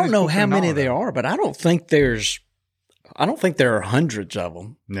all. And I don't know how many there are, but I don't think there are hundreds of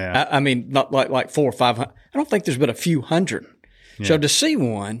them. Yeah. I mean, not like 400 or 500. I don't think there's but a few hundred. Yeah. So to see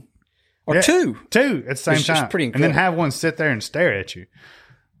one or two at the same time, pretty incredible. And then have one sit there and stare at you.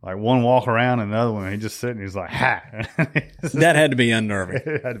 Like one walk around and the other one, he just sitting, he's like, ha. That had to be unnerving.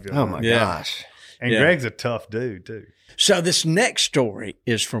 It had to be unnerving. Oh my gosh. And Greg's a tough dude too. So this next story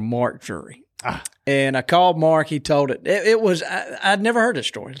is from Mark Drury. And I called Mark. He told it. It was, I'd never heard this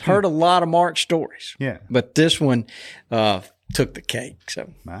story. I'd heard a lot of Mark's stories. Yeah. But this one took the cake.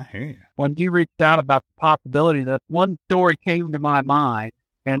 So I hear you. When you reached out about the possibility, that one story came to my mind,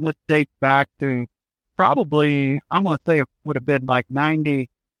 and this dates back to probably, I'm going to say it would have been like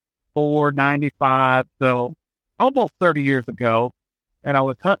 94, 95, so almost 30 years ago. And I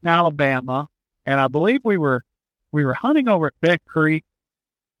was hunting Alabama, and I believe we were hunting over at Beck Creek,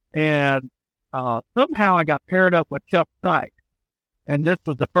 and somehow I got paired up with Chuck Sykes. And this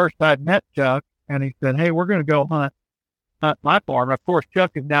was the first I'd met Chuck, and he said, hey, we're going to go hunt my farm. Of course,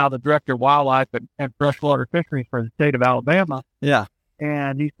 Chuck is now the director of wildlife and freshwater fisheries for the state of Alabama. Yeah.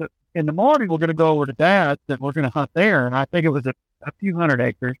 And he said, in the morning, we're going to go over to Dad's, and we're going to hunt there. And I think it was a few hundred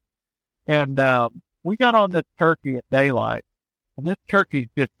acres. And we got on this turkey at daylight, and this turkey's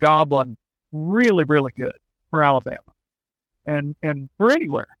just gobbling really, really good for Alabama and for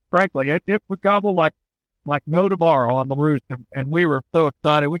anywhere, frankly. It would gobble like no tomorrow on the roost. And we were so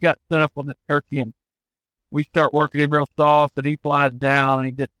excited. We got set up on this turkey, and we start working him real soft, and he flies down, and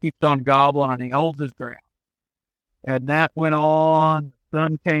he just keeps on gobbling, and he holds his ground. And that went on. The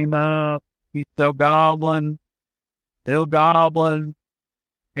sun came up. He's still gobbling.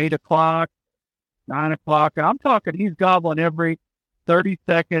 8 o'clock, 9 o'clock. I'm talking he's gobbling every 30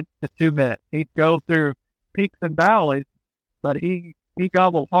 seconds to 2 minutes. He'd go through peaks and valleys, but he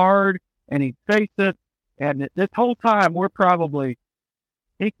gobbled hard, and he'd face it. And this whole time,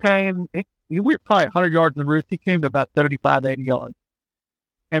 he we were probably 100 yards in the roost. He came to about 35, 80 yards.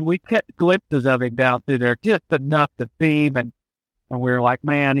 And we kept glimpses of him down through there, just enough to see him. And we were like,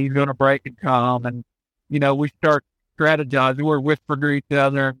 man, he's going to break and come. And, you know, we start strategizing. We're whispering to each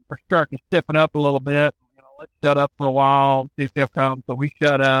other. And we're starting to stiffen up a little bit. You know, let's shut up for a while, see if he'll come. So we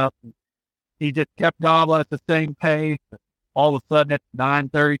shut up. And he just kept gobbling at the same pace. All of a sudden, it's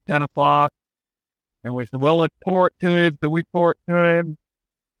 9:30, 10 o'clock. And we said, well, let's pour it to him. So we pour it to him.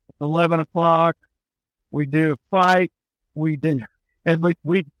 It's 11 o'clock. We do a fight. We did. And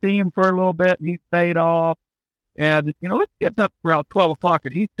we'd see him for a little bit, and he stayed off. And, you know, it gets up around 12 o'clock,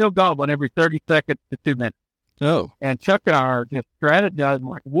 and he's still gobbling every 30 seconds to 2 minutes. Oh. And Chuck and I are just strategizing,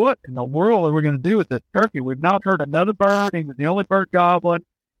 like, what in the world are we going to do with this turkey? We've not heard another bird. He was the only bird gobbling,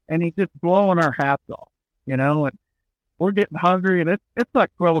 and he's just blowing our hats off, you know. And we're getting hungry, and it's like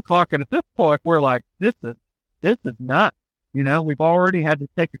 12 o'clock. And at this point, we're like, this is nuts. You know, we've already had to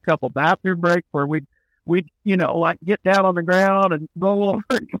take a couple bathroom breaks where we'd, you know, like get down on the ground and roll over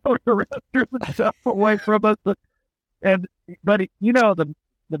and go to the restroom and stuff away from us. But you know, the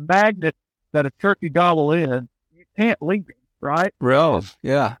magnet that a turkey gobble is, you can't leave it, right? Really?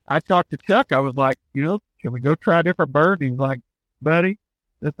 Yeah. I talked to Chuck. I was like, you know, can we go try a different bird? He's like, buddy,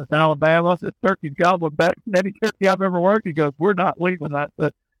 this is Alabama. This turkey's gobbling better than any turkey I've ever worked. He goes, we're not leaving that.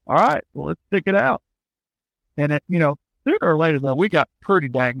 But all right, well, let's stick it out. And it, you know, sooner or later though, we got pretty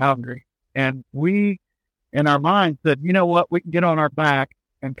dang hungry, and we, in our mind, said, you know what, we can get on our back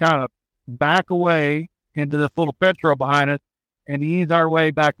and kind of back away into this little fence row behind us and ease our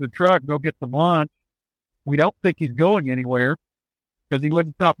way back to the truck, go get some lunch. We don't think he's going anywhere because he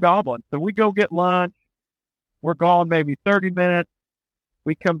wouldn't stop gobbling. So we go get lunch. We're gone maybe 30 minutes.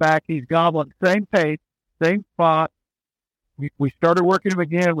 We come back. He's gobbling, same pace, same spot. We started working him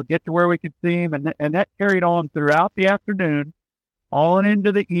again. We get to where we could see him, and that carried on throughout the afternoon, on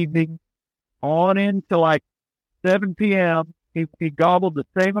into the evening, on into like 7 p.m. He gobbled the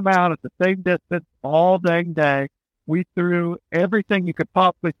same amount at the same distance all dang day. We threw everything you could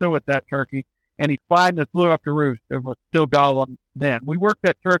possibly throw at that turkey, and he finally flew up to roost and was still gobbling then. We worked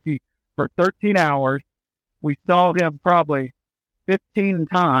that turkey for 13 hours. We saw him probably 15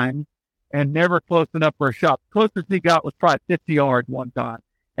 times and never close enough for a shot. The closest he got was probably 50 yards one time.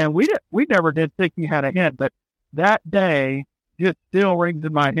 And we never did think he had a hen, but that day just still rings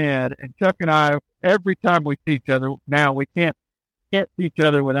in my head. And Chuck and I, every time we see each other now, we can't see each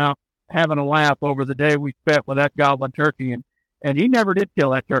other without having a laugh over the day we spent with that gobbling turkey. And he never did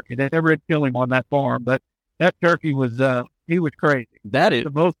kill that turkey. They never did kill him on that farm, but that turkey was, he was crazy. That is the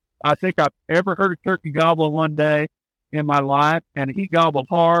most I think I've ever heard a turkey gobble in one day in my life. And he gobbled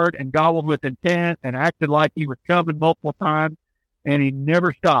hard and gobbled with intent and acted like he was coming multiple times. And he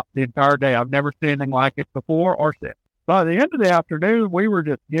never stopped the entire day. I've never seen anything like it before or since. By the end of the afternoon, we were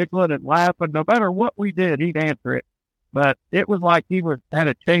just giggling and laughing. No matter what we did, he'd answer it. But it was like he had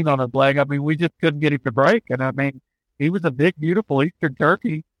a chain on his leg. I mean, we just couldn't get him to break. And I mean, he was a big, beautiful Eastern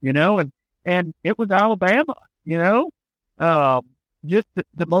turkey, you know, and it was Alabama, you know, just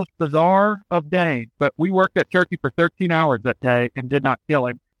the most bizarre of days. But we worked that turkey for 13 hours that day and did not kill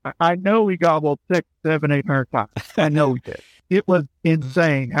him. I know he gobbled 600, 700, 800 times. I know he did. It was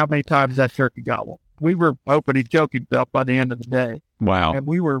insane how many times that turkey gobbled. We were hoping he'd choke himself by the end of the day. Wow. And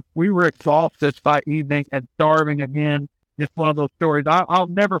we were exhausted by evening and starving again. Just one of those stories. I'll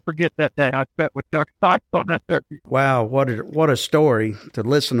never forget that day I spent with Chuck Sykes on that turkey. Wow, what a story to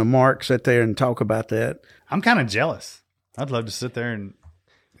listen to Mark sit there and talk about that. I'm kind of jealous. I'd love to sit there and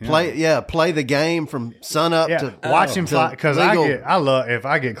play the game from sun up to watch him fly, because I love if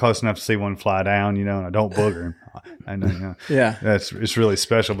I get close enough to see one fly down, you know, and I don't booger him. I know, you know, it's really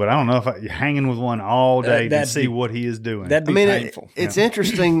special. But I don't know if hanging with one all day to see what he is doing. That'd be painful. It's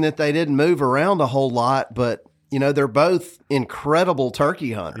interesting that they didn't move around a whole lot, but you know they're both incredible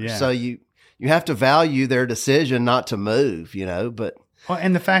turkey hunters. Yeah. So you have to value their decision not to move. You know, but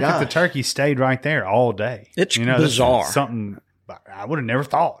and the fact that the turkey stayed right there all day. It's bizarre. Something I would have never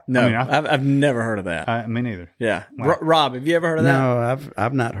thought. No, I mean, I've never heard of that. Me neither. Yeah, wow. Rob, have you ever heard of that? No,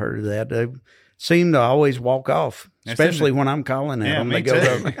 I've not heard of that. They seem to always walk off, especially when I'm calling at them. Me they go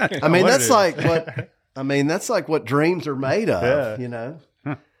too. I mean, that's like what dreams are made of. You know.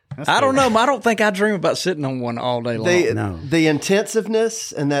 I don't know. I don't think I dream about sitting on one all day long. The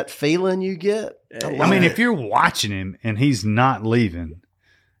intensiveness and that feeling you get. I mean, if you're watching him and he's not leaving,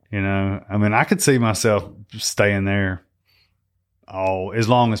 you know, I mean, I could see myself staying there Oh, as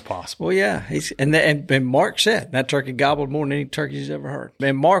long as possible. Well, yeah, and Mark said that turkey gobbled more than any turkey he's ever heard.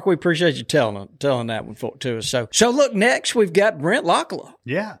 And Mark, we appreciate you telling that one to us. So look, next we've got Brent Lockala.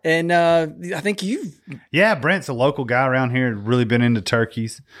 Yeah, and I think Yeah, Brent's a local guy around here. Really been into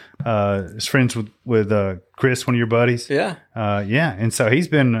turkeys. He's friends with Chris, one of your buddies. Yeah, yeah, and so he's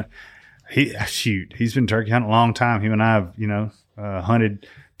been turkey hunting a long time. Him and I have hunted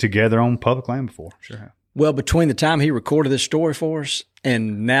together on public land before. Sure have. Well, between the time he recorded this story for us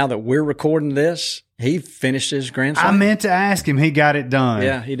and now that we're recording this, he finished his Grand Slam. I meant to ask him. He got it done.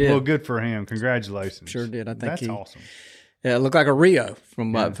 Yeah, he did. Well, good for him. Congratulations. Sure did. I think that's awesome. Yeah, it looked like a Rio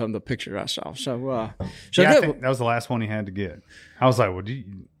from the picture I saw. So I think that was the last one he had to get. I was like, well,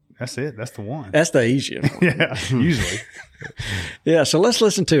 that's it. That's the one. That's the easiest one. Yeah, usually. Yeah, so let's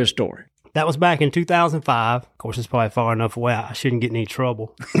listen to his story. That was back in 2005. Of course, it's probably far enough away. I shouldn't get in any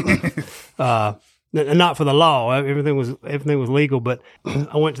trouble. Not for the law. Everything was legal, but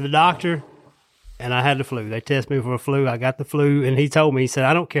I went to the doctor and I had the flu. They tested me for a flu. I got the flu, and he told me, he said,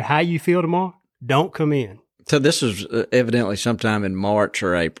 I don't care how you feel tomorrow. Don't come in. So this was evidently sometime in March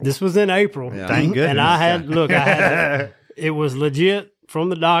or April. This was in April. Yeah. Thank goodness. And it was legit from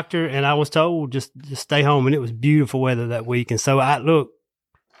the doctor, and I was told just stay home, and it was beautiful weather that week. And so I know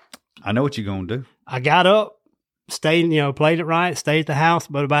what you're going to do. I got up, stayed, played it right, stayed at the house,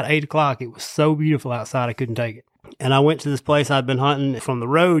 but about 8 o'clock, it was so beautiful outside, I couldn't take it. And I went to this place I'd been hunting. From the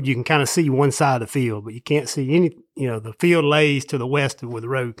road, you can kind of see one side of the field, but you can't see any, the field lays to the west of where the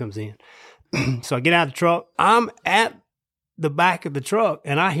road comes in. So I get out of the truck. I'm at the back of the truck,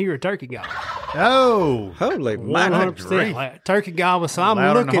 and I hear a turkey gobble. Oh, holy 100%. Like turkey gobble. So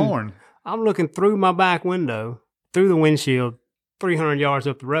I'm looking through my back window, through the windshield, 300 yards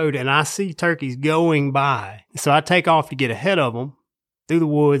up the road, and I see turkeys going by. So I take off to get ahead of them through the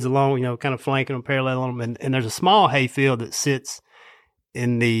woods along, kind of flanking them, parallel on them. And there's a small hay field that sits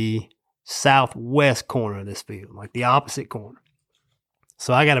in the southwest corner of this field, like the opposite corner.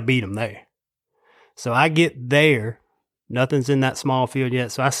 So I got to beat them there. So I get there. Nothing's in that small field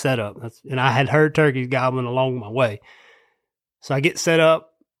yet. So I set up. And I had heard turkeys gobbling along my way. So I get set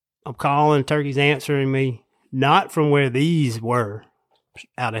up. I'm calling. Turkeys answering me. Not from where these were,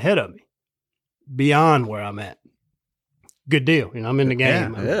 out ahead of me, beyond where I'm at. Good deal. I'm in the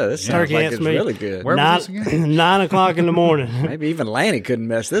game. Yeah, this turkey sounds like it's really good. Where was this again? 9 o'clock in the morning. Maybe even Lanny couldn't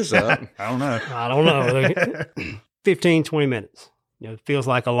mess this up. I don't know. 15, 20 minutes. It feels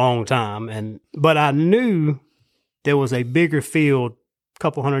like a long time. But I knew there was a bigger field, a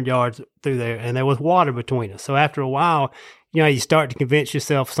couple 100 yards through there, and there was water between us. So after a while, you start to convince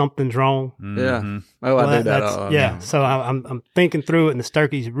yourself something's wrong. Yeah. Oh, I do that. Yeah. So I'm thinking through it, and the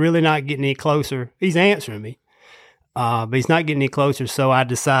turkey's really not getting any closer. He's answering me, but he's not getting any closer. So I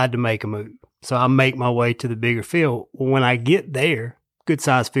decide to make a move. So I make my way to the bigger field. Well, when I get there, good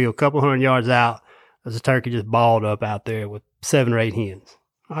sized field, a couple 100 yards out, there's a turkey just balled up out there with 7 or 8 hens.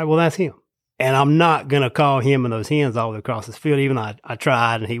 All right, well, that's him. And I'm not going to call him and those hens all the way across this field, even though I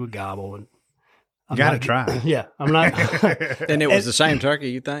tried and he would gobble. And you got to try. Yeah, I'm not. And it was the same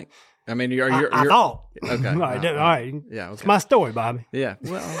turkey, you think? I mean, I thought. Okay. All right. Yeah. Okay. It's my story, Bobby. Yeah.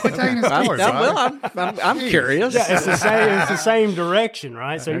 Well, quit taking the story, I'm curious. Yeah, it's the same direction,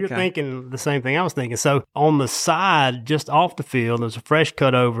 right? So you're thinking the same thing I was thinking. So on the side, just off the field, there's a fresh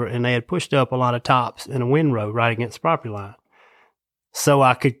cut over, and they had pushed up a lot of tops in a windrow right against the property line. So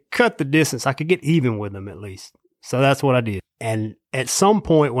I could cut the distance. I could get even with them at least. So that's what I did. And at some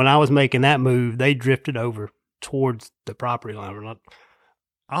point when I was making that move, they drifted over towards the property line.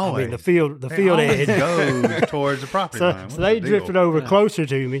 I mean, the field edge goes towards the property line. So they drifted over closer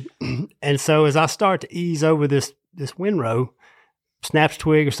to me. And so as I start to ease over this windrow, snaps a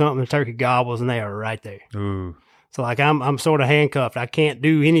twig or something, the turkey gobbles, and they are right there. Ooh. So like I'm sort of handcuffed. I can't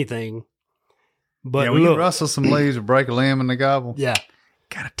do anything. But when you rustle some leaves or break a limb and they gobble. Yeah.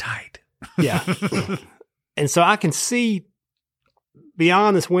 Got it tight. Yeah. And so I can see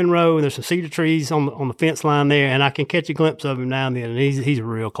beyond this windrow, and there's some cedar trees on the fence line there, and I can catch a glimpse of him now and then, and he's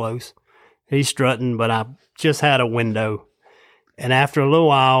real close. He's strutting, but I just had a window. And after a little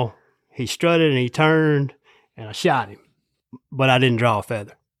while, he strutted and he turned, and I shot him. But I didn't draw a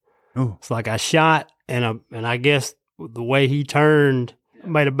feather. Ooh. It's like I shot, and I guess the way he turned, I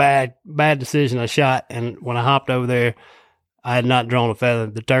made a bad decision. I shot, and when I hopped over there, I had not drawn a feather.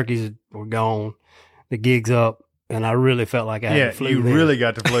 The turkeys were gone. The gig's up, and I really felt like I had the flu. You really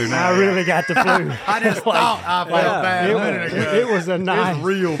got the flu now. I really got the flu. I just thought I felt bad. It was a nice. It's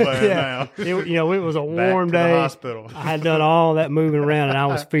real bad now. It was a warm Back to day. the hospital. I had done all that moving around, and I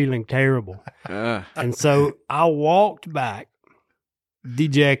was feeling terrible. And so I walked back,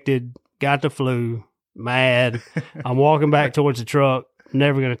 dejected, got the flu, mad. I'm walking back towards the truck.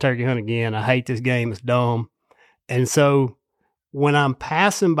 Never going to turkey hunt again. I hate this game. It's dumb. And so when I'm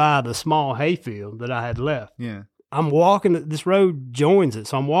passing by the small hayfield that I had left, I'm walking, this road joins it.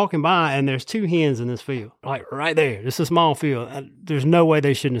 So I'm walking by and there's 2 hens in this field, like right there. It's a small field. There's no way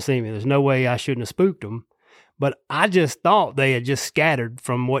they shouldn't have seen me. There's no way I shouldn't have spooked them. But I just thought they had just scattered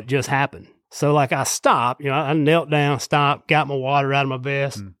from what just happened. So like I stopped, I knelt down, stopped, got my water out of my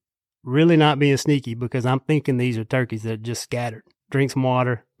vest, really not being sneaky because I'm thinking these are turkeys that just scattered. Drink some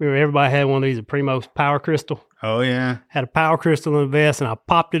water. Remember, everybody had one of these, a Primos Power Crystal. Oh, yeah. Had a Power Crystal in the vest, and I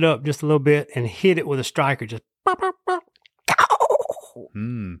popped it up just a little bit and hit it with a striker. Just pop, pop, pop.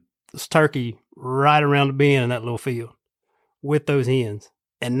 This turkey right around the bend in that little field with those hens.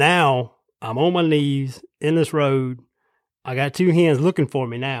 And now I'm on my knees in this road. I got 2 hens looking for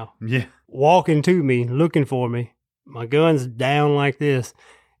me now. Yeah. Walking to me, looking for me. My gun's down like this.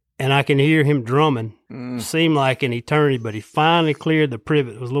 And I can hear him drumming. Seemed like an eternity, but he finally cleared the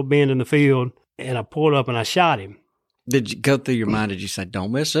privet. There was a little bend in the field, and I pulled up and I shot him. Did you go through your mind? Did you say,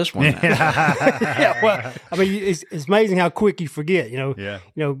 "Don't miss this one"? Yeah, well, I mean, it's amazing how quick you forget.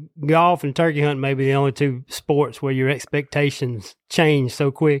 Golf and turkey hunting may be the only 2 sports where your expectations change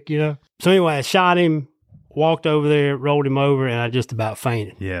so quick. So anyway, I shot him, walked over there, rolled him over, and I just about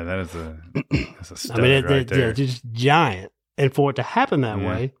fainted. Yeah, that's a stud right there. Yeah, just giant, and for it to happen that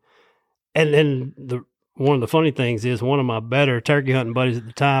way. And then one of the funny things is one of my better turkey hunting buddies at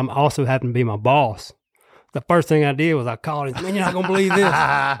the time also happened to be my boss. The first thing I did was I called him, "Man, you're not going to believe this."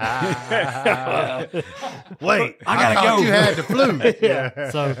 Wait, I got to go. You had the flu.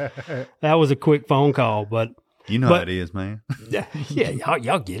 So that was a quick phone call, but how it is, man.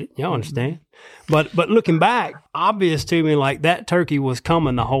 y'all get it. Y'all understand. But looking back, obvious to me, like that turkey was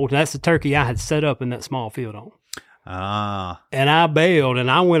coming the whole time. That's the turkey I had set up in that small field on. And I bailed and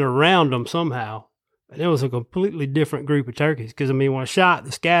I went around them somehow. And it was a completely different group of turkeys. Because, when I shot,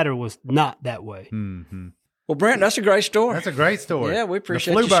 the scatter was not that way. Mm-hmm. Well, Brent, that's a great story. That's a great story. Yeah, we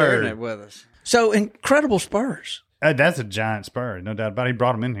appreciate you sharing it with us. So, incredible spurs. That's a giant spur, no doubt about it. He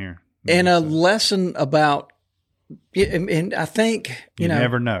brought them in here. And a lesson about, and I think, you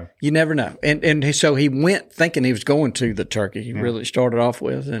never know. You never know. And so he went thinking he was going to the turkey he really started off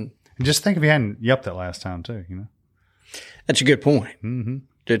with. And just think if he hadn't yelped that last time, too, That's a good point. Mm-hmm.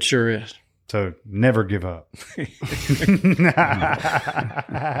 It sure is. So never give up.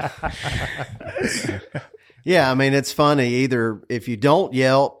 Yeah, it's funny. Either if you don't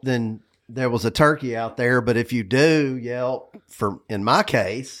yelp, then there was a turkey out there. But if you do yelp, in my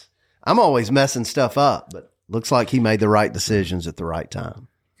case, I'm always messing stuff up. But looks like he made the right decisions at the right time.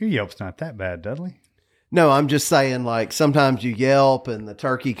 Your yelp's not that bad, Dudley. No, I'm just saying, like, sometimes you yelp and the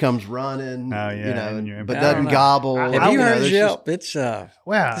turkey comes running, but doesn't gobble. Have you heard yelp? It's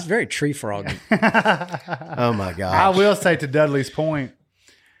very tree froggy. Oh, my gosh. I will say, to Dudley's point,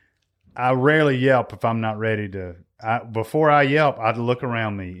 I rarely yelp if I'm not ready to. Before I yelp, I'd look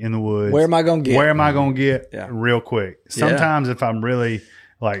around me in the woods. Where am I going to get? Where am I going to get real quick? Sometimes if I'm really,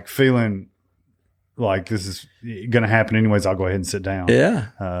 feeling like this is going to happen anyways, I'll go ahead and sit down. Yeah.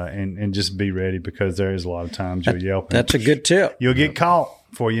 And just be ready, because there is a lot of times you'll yelp. That's a good tip. You'll get caught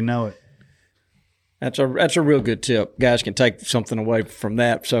before you know it. That's a real good tip. Guys can take something away from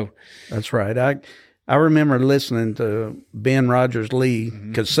that. So that's right. I remember listening to Ben Rogers Lee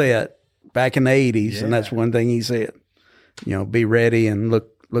cassette back in the 80s, and that's one thing he said. Be ready and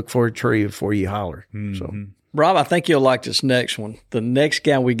look for a tree before you holler. Mm-hmm. So, Rob, I think you'll like this next one. The next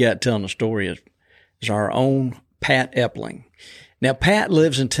guy we got telling the story is our own Pat Epling. Now, Pat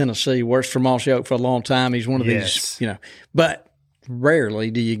lives in Tennessee, works for Mossy Oak for a long time. He's one of these, but rarely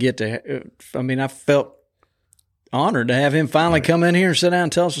do you get to, I felt honored to have him finally come in here and sit down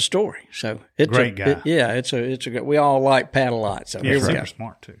and tell us a story. So it's great guy. It's a we all like Pat a lot. So here we go.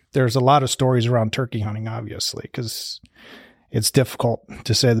 Smart too. There's a lot of stories around turkey hunting, obviously, because it's difficult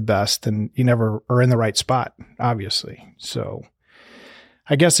to say the best, and you never are in the right spot, obviously. So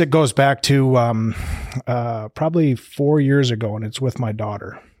I guess it goes back to probably 4 years ago, and it's with my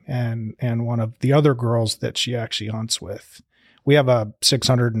daughter and one of the other girls that she actually hunts with. We have a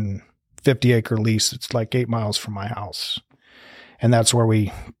 650-acre lease. It's like 8 miles from my house. And that's where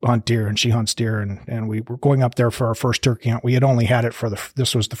we hunt deer, and she hunts deer. And we were going up there for our first turkey hunt. We had only had it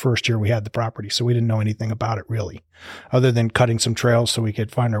this was the first year we had the property, so we didn't know anything about it really, other than cutting some trails so we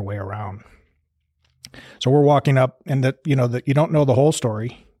could find our way around. So we're walking up, and that you don't know the whole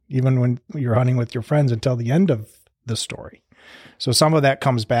story, even when you're hunting with your friends, until the end of the story. So some of that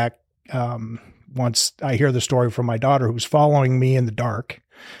comes back once I hear the story from my daughter, who's following me in the dark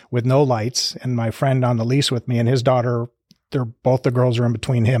with no lights, and my friend on the lease with me, and his daughter both the girls are in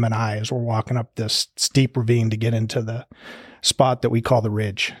between him and I as we're walking up this steep ravine to get into the spot that we call the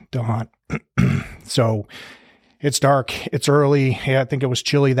Ridge to hunt. So it's dark. It's early. Yeah, I think it was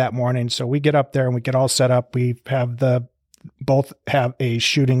chilly that morning. So we get up there and we get all set up. We have both have a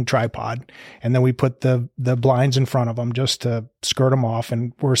shooting tripod, and then we put the blinds in front of them just to skirt them off.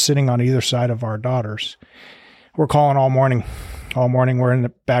 And we're sitting on either side of our daughters. We're calling all morning. All morning we're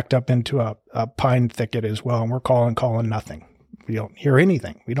backed up into a pine thicket as well. And we're calling nothing. We don't hear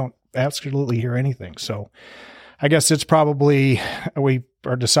anything. We don't absolutely hear anything. So I guess it's probably, we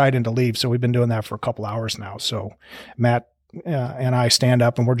are deciding to leave. So we've been doing that for a couple hours now. So Matt and I stand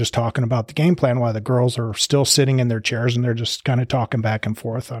up and we're just talking about the game plan while the girls are still sitting in their chairs, and they're just kind of talking back and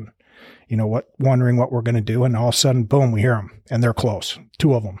forth on, wondering what we're going to do. And all of a sudden, boom, we hear them, and they're close.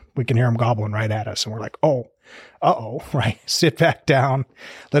 2 of them. We can hear them gobbling right at us. And we're like, right. Sit back down.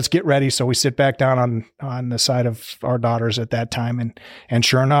 Let's get ready. So we sit back down on the side of our daughters at that time. And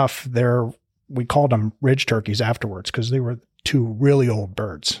sure enough, we called them ridge turkeys afterwards because they were 2 really old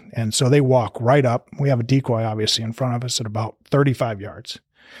birds. And so they walk right up. We have a decoy obviously in front of us at about 35 yards.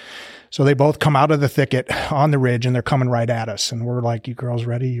 So they both come out of the thicket on the ridge, and they're coming right at us. And we're like, you girls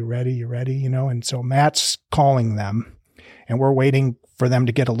ready? You ready? You ready? And so Matt's calling them, and we're waiting for them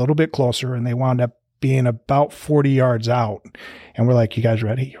to get a little bit closer. And they wound up being about 40 yards out. And we're like, you guys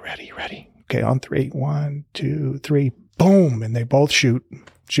ready? You ready? You ready? Okay. On 3, 1, 2, 3, boom. And they both shooting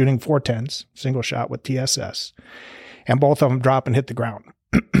 410s, single shot with TSS. And both of them drop and hit the ground.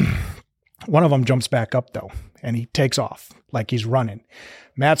 One of them jumps back up though, and he takes off like he's running.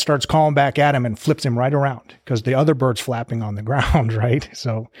 Matt starts calling back at him and flips him right around because the other bird's flapping on the ground, right?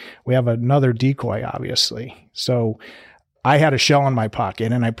 So we have another decoy, obviously. So I had a shell in my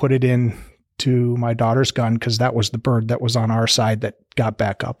pocket, and I put it in to my daughter's gun because that was the bird that was on our side that got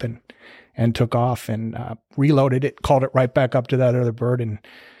back up and took off, and reloaded it, called it right back up to that other bird, and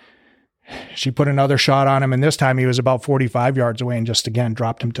she put another shot on him, and this time he was about 45 yards away and just again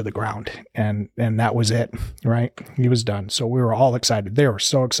dropped him to the ground, and that was it, right? He was done. So we were all excited. They were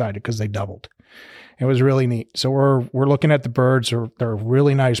so excited because they doubled. It was really neat. So we're looking at the birds. They're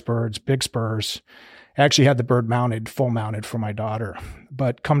really nice birds, big spurs. I actually had the bird full mounted for my daughter.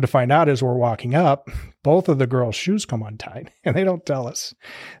 But come to find out, as we're walking up, both of the girls' shoes come untied, and they don't tell us.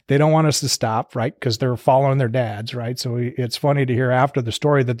 They don't want us to stop, right? Because they're following their dads, right? So it's funny to hear after the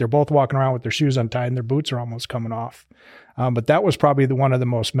story that they're both walking around with their shoes untied and their boots are almost coming off. But that was probably one of the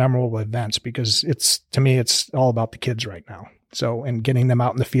most memorable events because to me, it's all about the kids right now. So, and getting them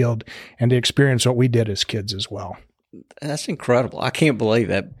out in the field and to experience what we did as kids as well. That's incredible. I can't believe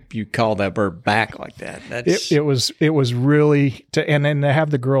that you called that bird back like that. It was really and then to have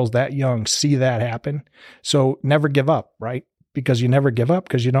the girls that young see that happen. So never give up, right? Because you never give up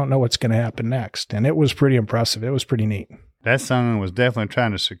because you don't know what's going to happen next. And it was pretty impressive. It was pretty neat. That son was definitely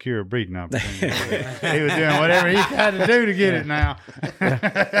trying to secure a breeding opportunity. He was doing whatever he had to do to get it now.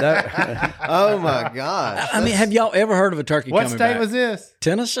 Oh, my gosh. I mean, have y'all ever heard of a turkey coming back? What state was this?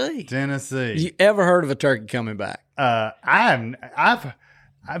 Tennessee. Tennessee. You ever heard of a turkey coming back? I've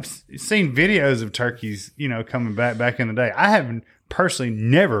seen videos of turkeys, coming back in the day. I haven't personally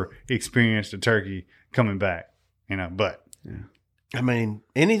never experienced a turkey coming back, but yeah. I mean,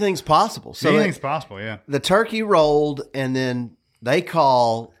 anything's possible. So anything's possible, yeah. The turkey rolled, and then they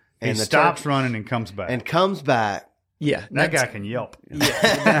call, and he the stops running and comes back. Yeah, that guy can yelp. Yeah.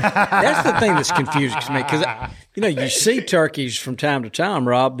 That's the thing that's confusing to me because you see turkeys from time to time,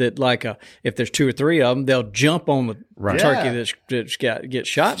 Rob. That if there's 2 or 3 of them, they'll jump on the turkey that's gets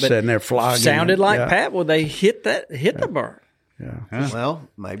shot. But sitting there flogging. Sounded like Pat. Well, they hit the bird. Yeah. Huh. Well,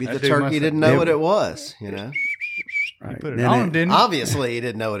 maybe the turkey didn't know what it was. Right. Put it on, didn't he? Obviously, he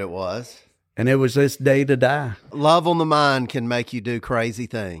didn't know what it was. And it was this day to die. Love on the mind can make you do crazy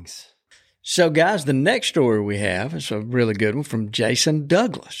things. So, guys, the next story we have is a really good one from Jason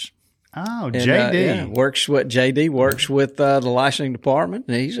Douglas. Oh, JD. JD works with the licensing department,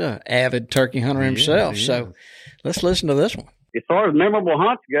 and he's an avid turkey hunter himself. Yeah. So let's listen to this one. As far as memorable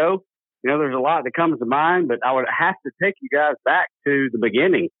hunts go, there's a lot that comes to mind, but I would have to take you guys back to the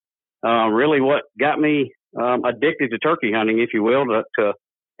beginning. Really what got me addicted to turkey hunting, if you will, to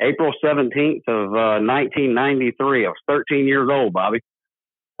April 17th of 1993. I was 13 years old, Bobby.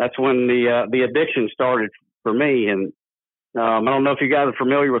 That's when the addiction started for me. And I don't know if you guys are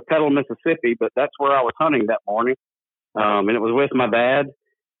familiar with Petal, Mississippi, but that's where I was hunting that morning. And it was with my dad.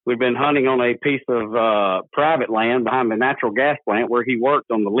 We'd been hunting on a piece of private land behind the natural gas plant where he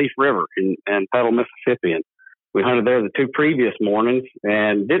worked on the Leaf River in Petal, Mississippi. And we hunted there the 2 previous mornings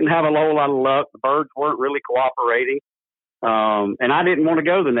and didn't have a whole lot of luck. The birds weren't really cooperating. And I didn't want to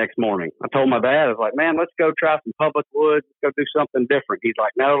go the next morning. I told my dad, I was like, man, let's go try some public woods. Let's go do something different. He's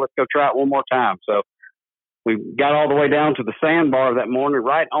like, no, let's go try it one more time. So we got all the way down to the sandbar that morning,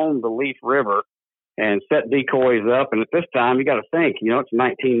 right on the Leaf River, and set decoys up. And at this time, you got to think, you know, it's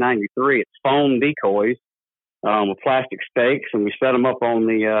 1993. It's foam decoys with plastic stakes, and we set them up on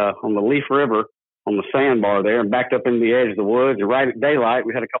the Leaf River on the sandbar there, and backed up into the edge of the woods. And right at daylight,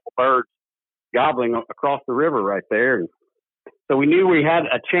 we had a couple birds gobbling across the river right there. And so we knew we had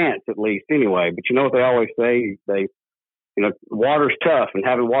a chance at least anyway. But you know what they always say? You know, water's tough, and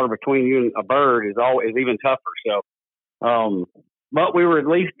having water between you and a bird is even tougher. So, but we were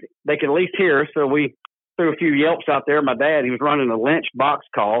they could at least hear us. So we threw a few yelps out there. My dad, he was running a Lynch box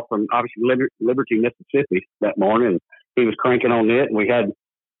call from obviously Liberty, Mississippi that morning. He was cranking on it, and we had,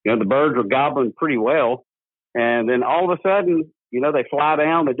 you know, the birds were gobbling pretty well. And then all of a sudden, you know, they fly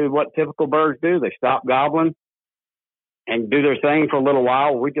down. They do what typical birds do. They stop gobbling and do their thing for a little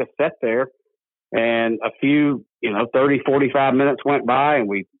while. We just sat there, and a few, 30, 45 minutes went by, and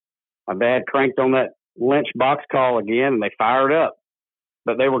my dad cranked on that Lynch box call again, and they fired up.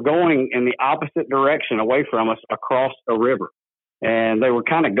 But they were going in the opposite direction away from us across a river. And they were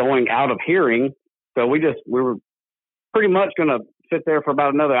kind of going out of hearing. So we were pretty much going to sit there for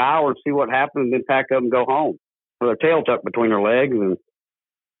about another hour and see what happened, and then pack up and go home with our tail tucked between our legs. And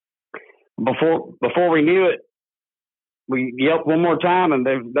before we knew it, we yelped one more time, and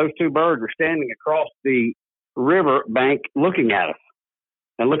those two birds were standing across the river bank looking at us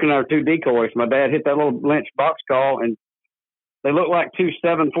and looking at our two decoys. My dad hit that little Lynch box call, and they looked like two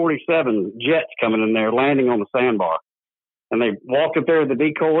 747 jets coming in there, landing on the sandbar. And they walked up there with the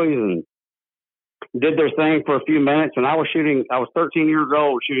decoys and did their thing for a few minutes. And I was 13 years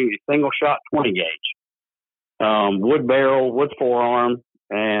old, shooting a single shot 20 gauge, wood barrel, wood forearm.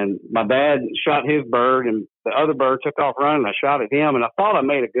 And my dad shot his bird, and the other bird took off running. I shot at him, and I thought I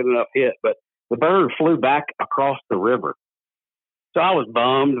made a good enough hit, but the bird flew back across the river. So I was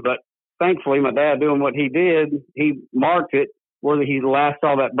bummed, but thankfully my dad, doing what he did, he marked it where he last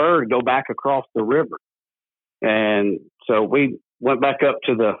saw that bird go back across the river. And so we went back up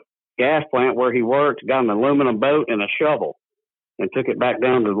to the gas plant where he worked, got an aluminum boat and a shovel, and took it back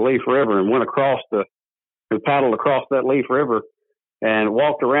down to the Leaf River and we paddled across that Leaf River and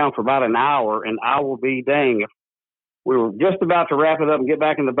walked around for about an hour. And I will be dang if we were just about to wrap it up and get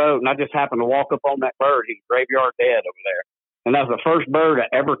back in the boat, and I just happened to walk up on that bird. He's graveyard dead over there. And that was the first bird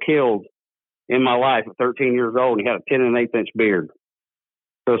I ever killed in my life at 13 years old. And he had a 10 1/8 inch beard.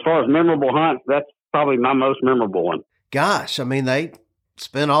 So as far as memorable hunts, that's probably my most memorable one. Gosh, I mean, they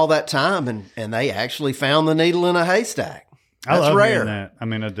spent all that time and they actually found the needle in a haystack. That's I love rare. hearing that. I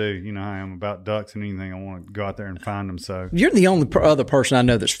mean, I do. You know how I am about ducks and anything. I want to go out there and find them. So you're the only other person I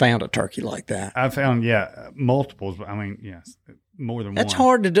know that's found a turkey like that. I found, multiples. But I mean, yes, more than one. That's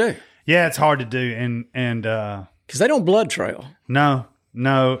hard to do. Yeah, it's hard to do, and because they don't blood trail. No.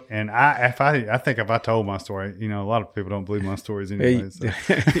 And I think if I told my story, a lot of people don't believe my stories anyway. So.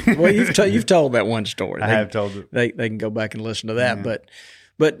 Well, you've told that one story. I have told it. They can go back and listen to that. Yeah.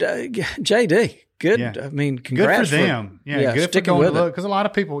 But JD. Good. Yeah. I mean, congrats good for them. Good for going to look. Because a lot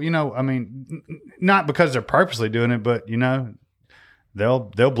of people, not because they're purposely doing it, but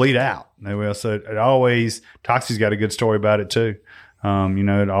they'll bleed out. They will. So it always, Toxie's got a good story about it too.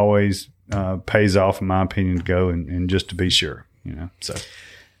 It always pays off, in my opinion, to go and just to be sure. So.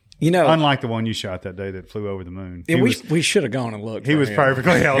 Unlike the one you shot that day that flew over the moon. Yeah, we should have gone and looked. He was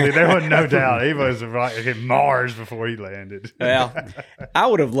perfectly healthy. There was no doubt. He was right in Mars before he landed. Well, I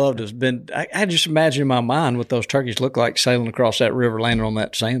would have loved to have been. I just imagine in my mind what those turkeys look like sailing across that river, landing on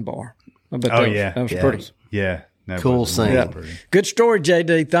that sandbar. That was pretty. Yeah. Cool scene. Yeah. Good story,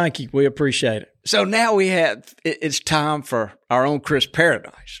 JD. Thank you. We appreciate it. So now it's time for our own Chris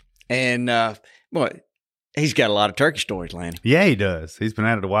Paradise. And, he's got a lot of turkey stories, Lanny. Yeah, he does. He's been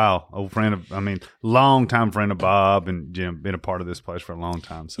at it a while. Long-time friend of Bob and Jim, been a part of this place for a long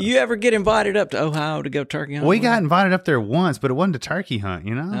time. So. You ever get invited up to Ohio to go turkey hunting? We got invited up there once, but it wasn't a turkey hunt,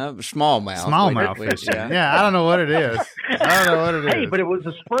 smallmouth. Smallmouth fishing. Yeah, I don't know what it is. Hey, but it was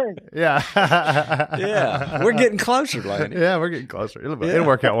a spring. Yeah. Yeah. We're getting closer, Lanny. Yeah, we're getting closer. It'll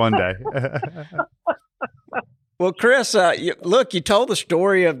work out one day. Well, Chris, you told the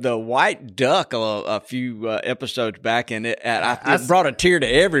story of the white duck a few episodes back, and it brought a tear to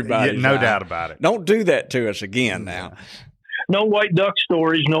everybody. No doubt about it. Don't do that to us again now. No white duck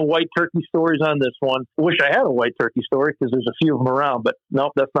stories, no white turkey stories on this one. I wish I had a white turkey story because there's a few of them around, but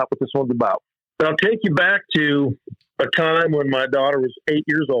nope, that's not what this one's about. But I'll take you back to a time when my daughter was 8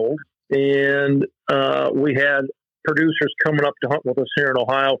 years old, and we had producers coming up to hunt with us here in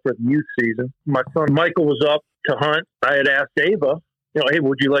Ohio for the youth season. My son Michael was up to hunt. I had asked Ava, hey,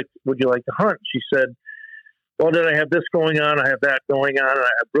 would you like to hunt? She said, well, then I have this going on, I have that going on, and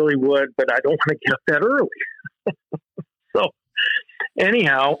I really would, but I don't want to get up that early. So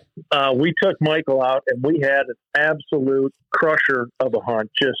anyhow, we took Michael out, and we had an absolute crusher of a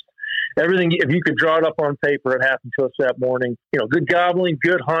hunt. Just everything, if you could draw it up on paper, it happened to us that morning. Good gobbling,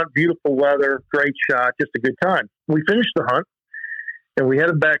 good hunt, beautiful weather, great shot, just a good time. We finished the hunt, and we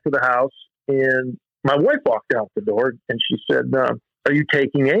headed back to the house, and my wife walked out the door, and she said, are you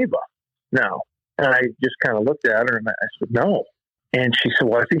taking Ava now? And I just kind of looked at her, and I said, no. And she said,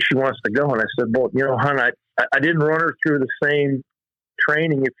 well, I think she wants to go. And I said, well, hon, I didn't run her through the same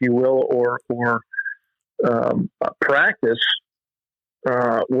training, if you will, or practice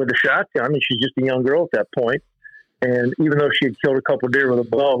with a shotgun. I mean, she's just a young girl at that point. And even though she had killed a couple of deer with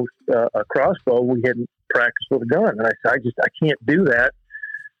a crossbow, we hadn't practiced with a gun. And I said, I can't do that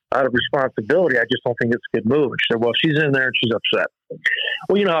out of responsibility. I just don't think it's a good move. And she said, well, she's in there and she's upset.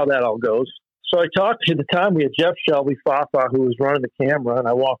 Well, you know how that all goes. So I talked to the time we had Jeff Shelby, Fafa, who was running the camera, and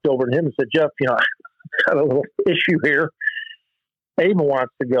I walked over to him and said, Jeff, I've got a little issue here. Ava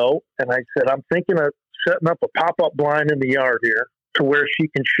wants to go. And I said, I'm thinking of setting up a pop-up blind in the yard here to where she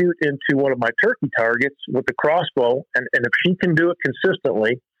can shoot into one of my turkey targets with the crossbow. And if she can do it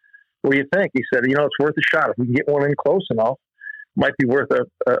consistently, what do you think? He said, it's worth a shot. If we can get one in close enough, might be worth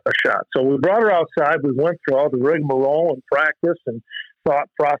a shot. So we brought her outside. We went through all the rigmarole and practice and thought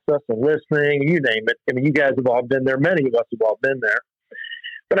process and listening, you name it. I mean, you guys have all been there. Many of us have all been there.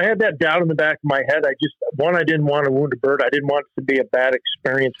 But I had that doubt in the back of my head. I didn't want to wound a bird. I didn't want it to be a bad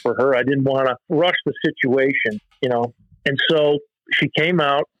experience for her. I didn't want to rush the situation, And so she came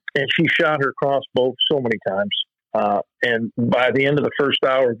out and she shot her crossbow so many times. And by the end of the first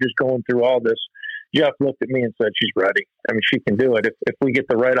hour of just going through all this, Jeff looked at me and said, she's ready. I mean, she can do it if we get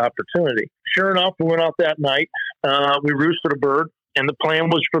the right opportunity. Sure enough, we went out that night. We roosted a bird, and the plan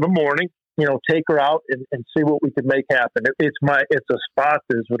was for the morning, take her out and see what we could make happen. It's a spot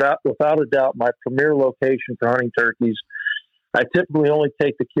that is without a doubt my premier location for hunting turkeys. I typically only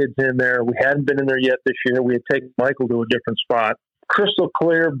take the kids in there. We hadn't been in there yet this year. We had taken Michael to a different spot. Crystal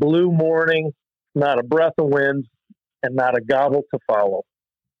clear, blue morning, not a breath of wind, and not a gobble to follow.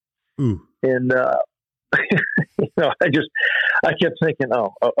 Ooh. And, I kept thinking,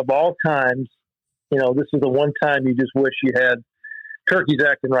 of all times, this is the one time you just wish you had turkeys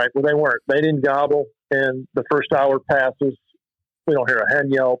acting right. Well, they weren't. They didn't gobble. And the first hour passes. We don't hear a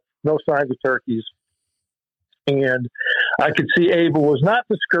hen yelp, no signs of turkeys. And I could see Ava was not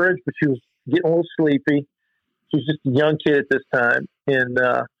discouraged, but she was getting a little sleepy. She's just a young kid at this time. And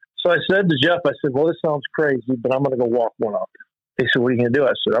so I said to Jeff, well, this sounds crazy, but I'm going to go walk one up. He said, what are you going to do?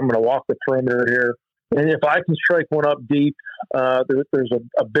 I said, I'm going to walk the perimeter here. And if I can strike one up deep, there's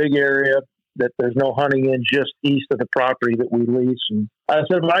a big area that there's no hunting in just east of the property that we lease. And I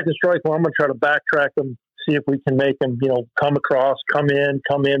said, if I can strike one, I'm going to try to backtrack them, see if we can make them, come across, come in.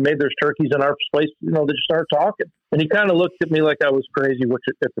 Maybe there's turkeys in our place, that just start talking. And he kind of looked at me like I was crazy, which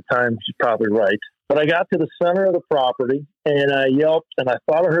at the time he's probably right. But I got to the center of the property and I yelped, and I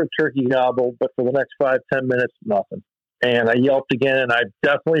thought I heard turkey gobble, but for the next 5-10 minutes, nothing. And I yelped again, and I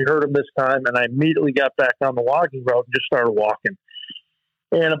definitely heard him this time. And I immediately got back on the logging road and just started walking.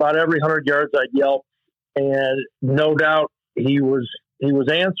 And about every 100 yards, I'd yelp, and no doubt he was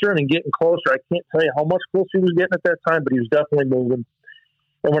answering and getting closer. I can't tell you how much closer he was getting at that time, but he was definitely moving.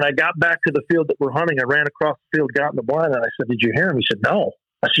 And when I got back to the field that we're hunting, I ran across the field, got in the blind, and I said, "Did you hear him?" He said, "No."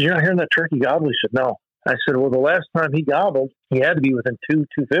 I said, "You're not hearing that turkey gobble?" He said, "No." I said, "Well, the last time he gobbled, he had to be within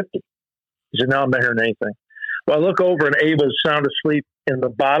 250. He said, "No, I'm not hearing anything." Well, I look over and Ava's sound asleep in the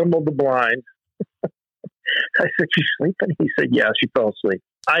bottom of the blind. I said, "She's sleeping?" He said, "Yeah, she fell asleep."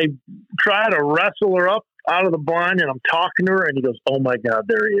 I try to wrestle her up out of the blind, and I'm talking to her, and he goes, "Oh my God,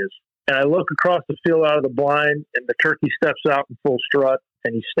 there he is." And I look across the field out of the blind, and the turkey steps out in full strut,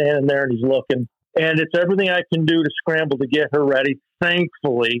 and he's standing there and he's looking. And it's everything I can do to scramble to get her ready.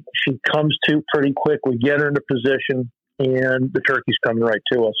 Thankfully, she comes to pretty quick. We get her into position, and the turkey's coming right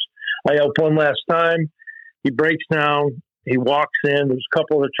to us. I yelp one last time. He breaks down. He walks in. There's a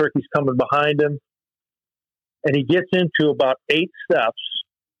couple of the turkeys coming behind him. And he gets into about 8 steps,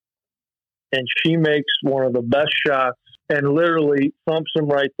 and she makes one of the best shots and literally thumps him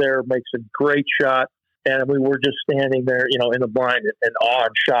right there, makes a great shot. And we were just standing there, in the blind in awe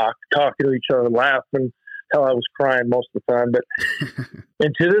and shock, talking to each other, laughing. Hell, I was crying most of the time. But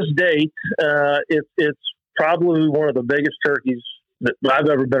and to this date, it's probably one of the biggest turkeys that I've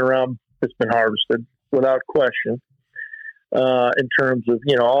ever been around that's been harvested, without question. in terms of,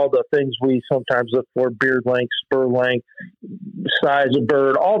 all the things we sometimes look for, beard length, spur length, size of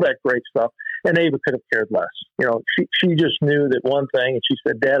bird, all that great stuff. And Ava could have cared less. She just knew that one thing, and she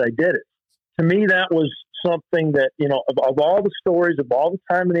said, Dad, I did it. To me, that was something that, of all the stories, of all the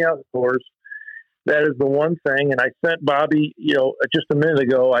time in the outdoors, that is the one thing. And I sent Bobby, just a minute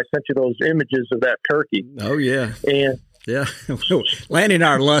ago, I sent you those images of that turkey. Oh, yeah. And yeah, Lanny and I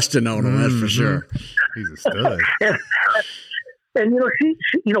are lusting on him, that's for sure. He's a stud. and she,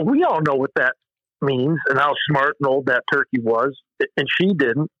 we all know what that means and how smart and old that turkey was, and she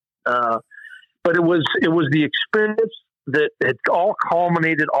didn't. But it was the experience that it all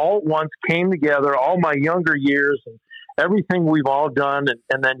culminated all at once, came together, all my younger years and everything we've all done.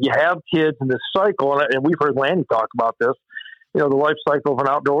 And then you have kids in this cycle, and we've heard Lanny talk about this, the life cycle of an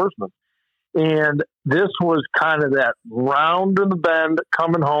outdoorsman. And this was kind of that round in the bend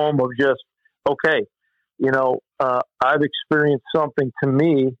coming home of just, okay, I've experienced something to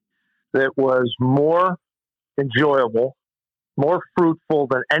me that was more enjoyable, more fruitful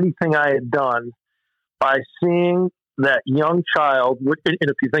than anything I had done by seeing that young child, and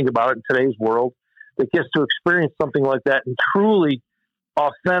if you think about it in today's world, that gets to experience something like that and truly,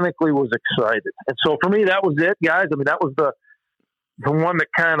 authentically was excited. And so for me, that was it, guys. I mean, that was the one that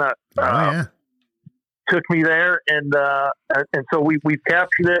kind of took me there. And so we've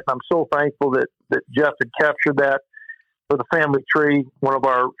captured it. I'm so thankful that Jeff had captured that for the Family Tree, one of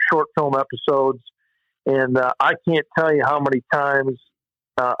our short film episodes. And I can't tell you how many times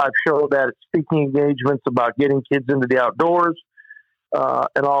I've showed that at speaking engagements about getting kids into the outdoors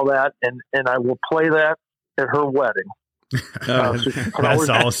and all that. And I will play that at her wedding. That's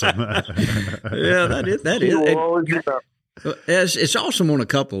awesome. Yeah, that is. It's awesome on a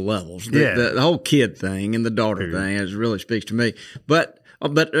couple of levels. The whole kid thing and the daughter thing, it really speaks to me. But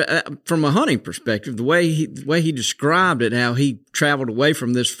from a hunting perspective, the way he described it, how he traveled away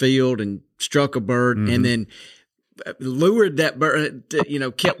from this field and struck a bird and then lured that bird,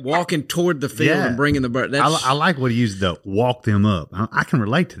 kept walking toward the field and bringing the bird. I like what he used, though. Walk them up. I can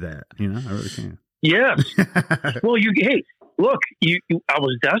relate to that. I really can. Yes. Well, look, I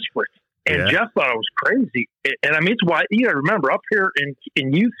was desperate. And Jeff thought I was crazy. And I mean, it's wide. You got to remember, up here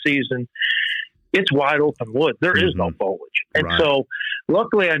in youth season, it's wide open woods. There is no foliage. And so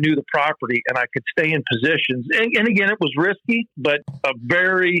luckily I knew the property and I could stay in positions. And again, it was risky, but a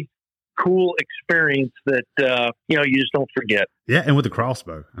very cool experience that, you just don't forget. Yeah. And with the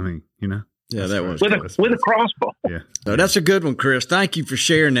crossbow, Yeah, that was with a crossbow. Yeah. So that's a good one, Chris. Thank you for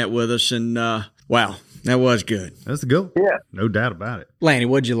sharing that with us. And wow, that was good. That's good. Yeah. No doubt about it. Lanny,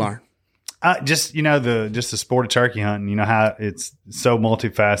 what'd you learn? Just the sport of turkey hunting, how it's so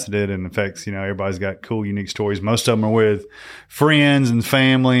multifaceted and affects, everybody's got cool, unique stories. Most of them are with friends and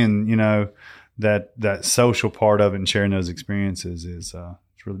family, and that social part of it and sharing those experiences is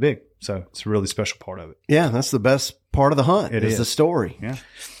it's really big. So it's a really special part of it. Yeah, that's the best part of the hunt. It is the story. Yeah.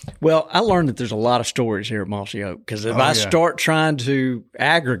 Well, I learned that there's a lot of stories here at Mossy Oak, because if I start trying to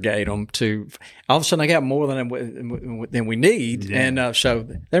aggregate them to, all of a sudden I got more than we need. Yeah. And so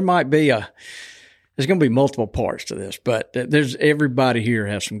there might be there's going to be multiple parts to this, but everybody here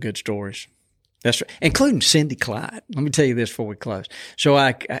has some good stories. That's right. Including Cindy Clyde. Let me tell you this before we close. So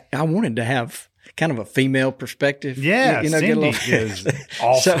I wanted to have kind of a female perspective. Yeah. Cindy is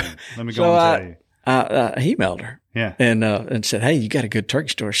awesome. Let me go and tell you. I emailed her. Yeah. And said, hey, you got a good turkey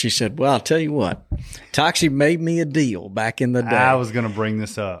story. She said, well, I'll tell you what, Toxie made me a deal back in the day. I was going to bring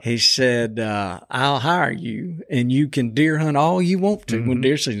this up. He said, I'll hire you and you can deer hunt all you want to when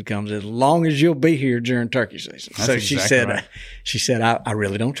deer season comes, as long as you'll be here during turkey season. That's so exactly she said, I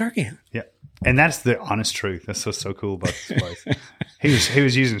really don't turkey hunt. Yeah. And that's the honest truth. That's so cool about this place. He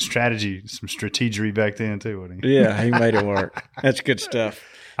was using some strategery back then too, wasn't he? Yeah, he made it work. That's good stuff.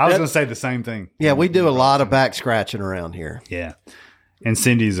 I was going to say the same thing. Yeah, we do a lot of back scratching around here. Yeah. And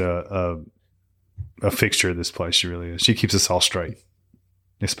Cindy's a fixture of this place. She really is. She keeps us all straight,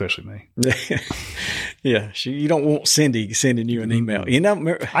 especially me. Yeah. You don't want Cindy sending you an email.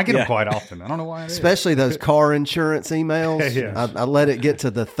 I get them quite often. I don't know why. Especially those car insurance emails. Yeah. I let it get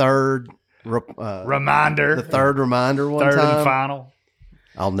to the third reminder. The third reminder one time. Third and final.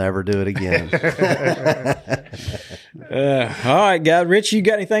 I'll never do it again. All right, guys. Rich, you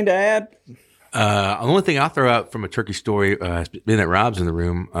got anything to add? The only thing I'll throw out from a turkey story, being that Rob's in the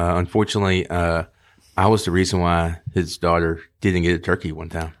room, unfortunately, I was the reason why his daughter didn't get a turkey one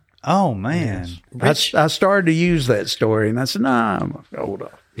time. Oh, man. Yes. I started to use that story, and I said, I'm hold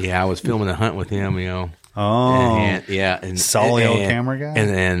up. Yeah, I was filming a hunt with him, Oh. And Saul, the old camera guy? And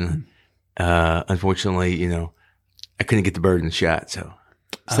then, unfortunately, I couldn't get the bird in the shot, so.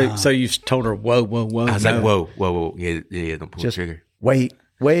 So you told her, whoa. I was like, whoa. Yeah, don't pull the trigger. Wait.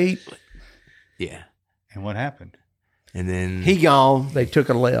 Yeah. And what happened? And then He gone. They took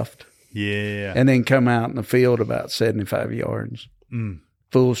a left. Yeah. And then come out in the field about 75 yards.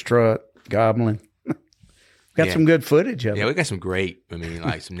 Full strut, gobbling. Got some good footage of it. Yeah, we got some great,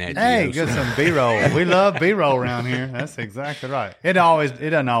 like some Nat Hey, Geos. good some B-roll. We love B-roll around here. That's exactly right. It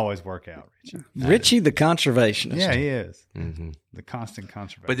doesn't always work out, Richie. Richie the conservationist. Yeah, he is. Mm-hmm. The constant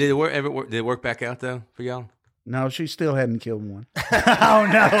conservation. But did it work back out, though, for y'all? No, she still hadn't killed one. Oh,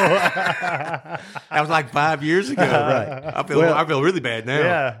 no. That was like 5 years ago. Right. I feel really bad now.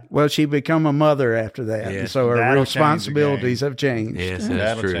 Yeah. Well, she become a mother after that. Yeah. And so her That'll responsibilities have changed. Yes,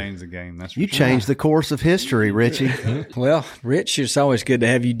 That'll true. change the game. That's for You sure. changed the course of history, Richie. Well, Rich, it's always good to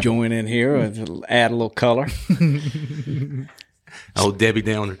have you join in here and add a little color. Oh, Debbie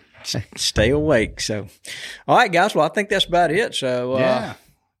Downer. Stay awake. So, all right, guys. Well, I think that's about it. So, Yeah.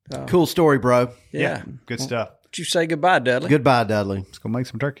 Cool story, bro. yeah. Good stuff. Would you say goodbye, Dudley? Goodbye, Dudley. Let's go make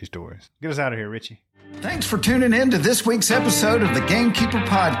some turkey stories. Get us out of here, Richie. Thanks for tuning in to this week's episode of the Gamekeeper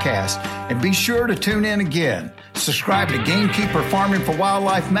Podcast. And be sure to tune in again. Subscribe to Gamekeeper Farming for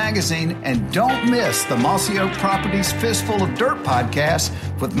Wildlife magazine and don't miss the Mossy Oak Properties Fistful of Dirt podcast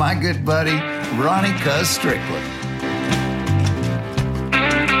with my good buddy, Ronnie Cuz Strickland.